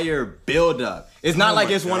fire buildup. It's not like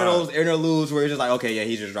it's one of those interludes where it's just like, okay, yeah,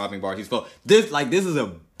 he's just dropping bars. He's full. This is a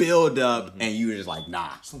buildup, and you were just like, nah.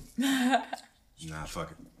 Nah,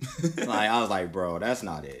 fuck it. Like, I was like, bro, that's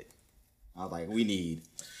not it. I was like, we need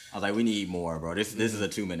more, bro. This is a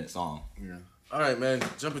 2-minute song. yeah. All right, man.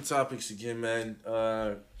 Jumping topics again, man.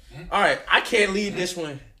 All right, I can't lead this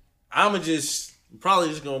one. I'm probably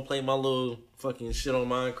just gonna play my little fucking shit on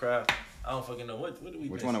Minecraft. I don't fucking know what do we.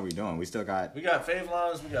 Which miss? one are we doing? We still got. We got fave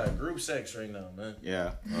lines. We got group sex right now, man.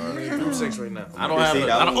 Yeah. Group sex right now. I don't You have. see, I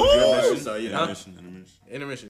that don't. was a good Oh, mission, so you know. intermission.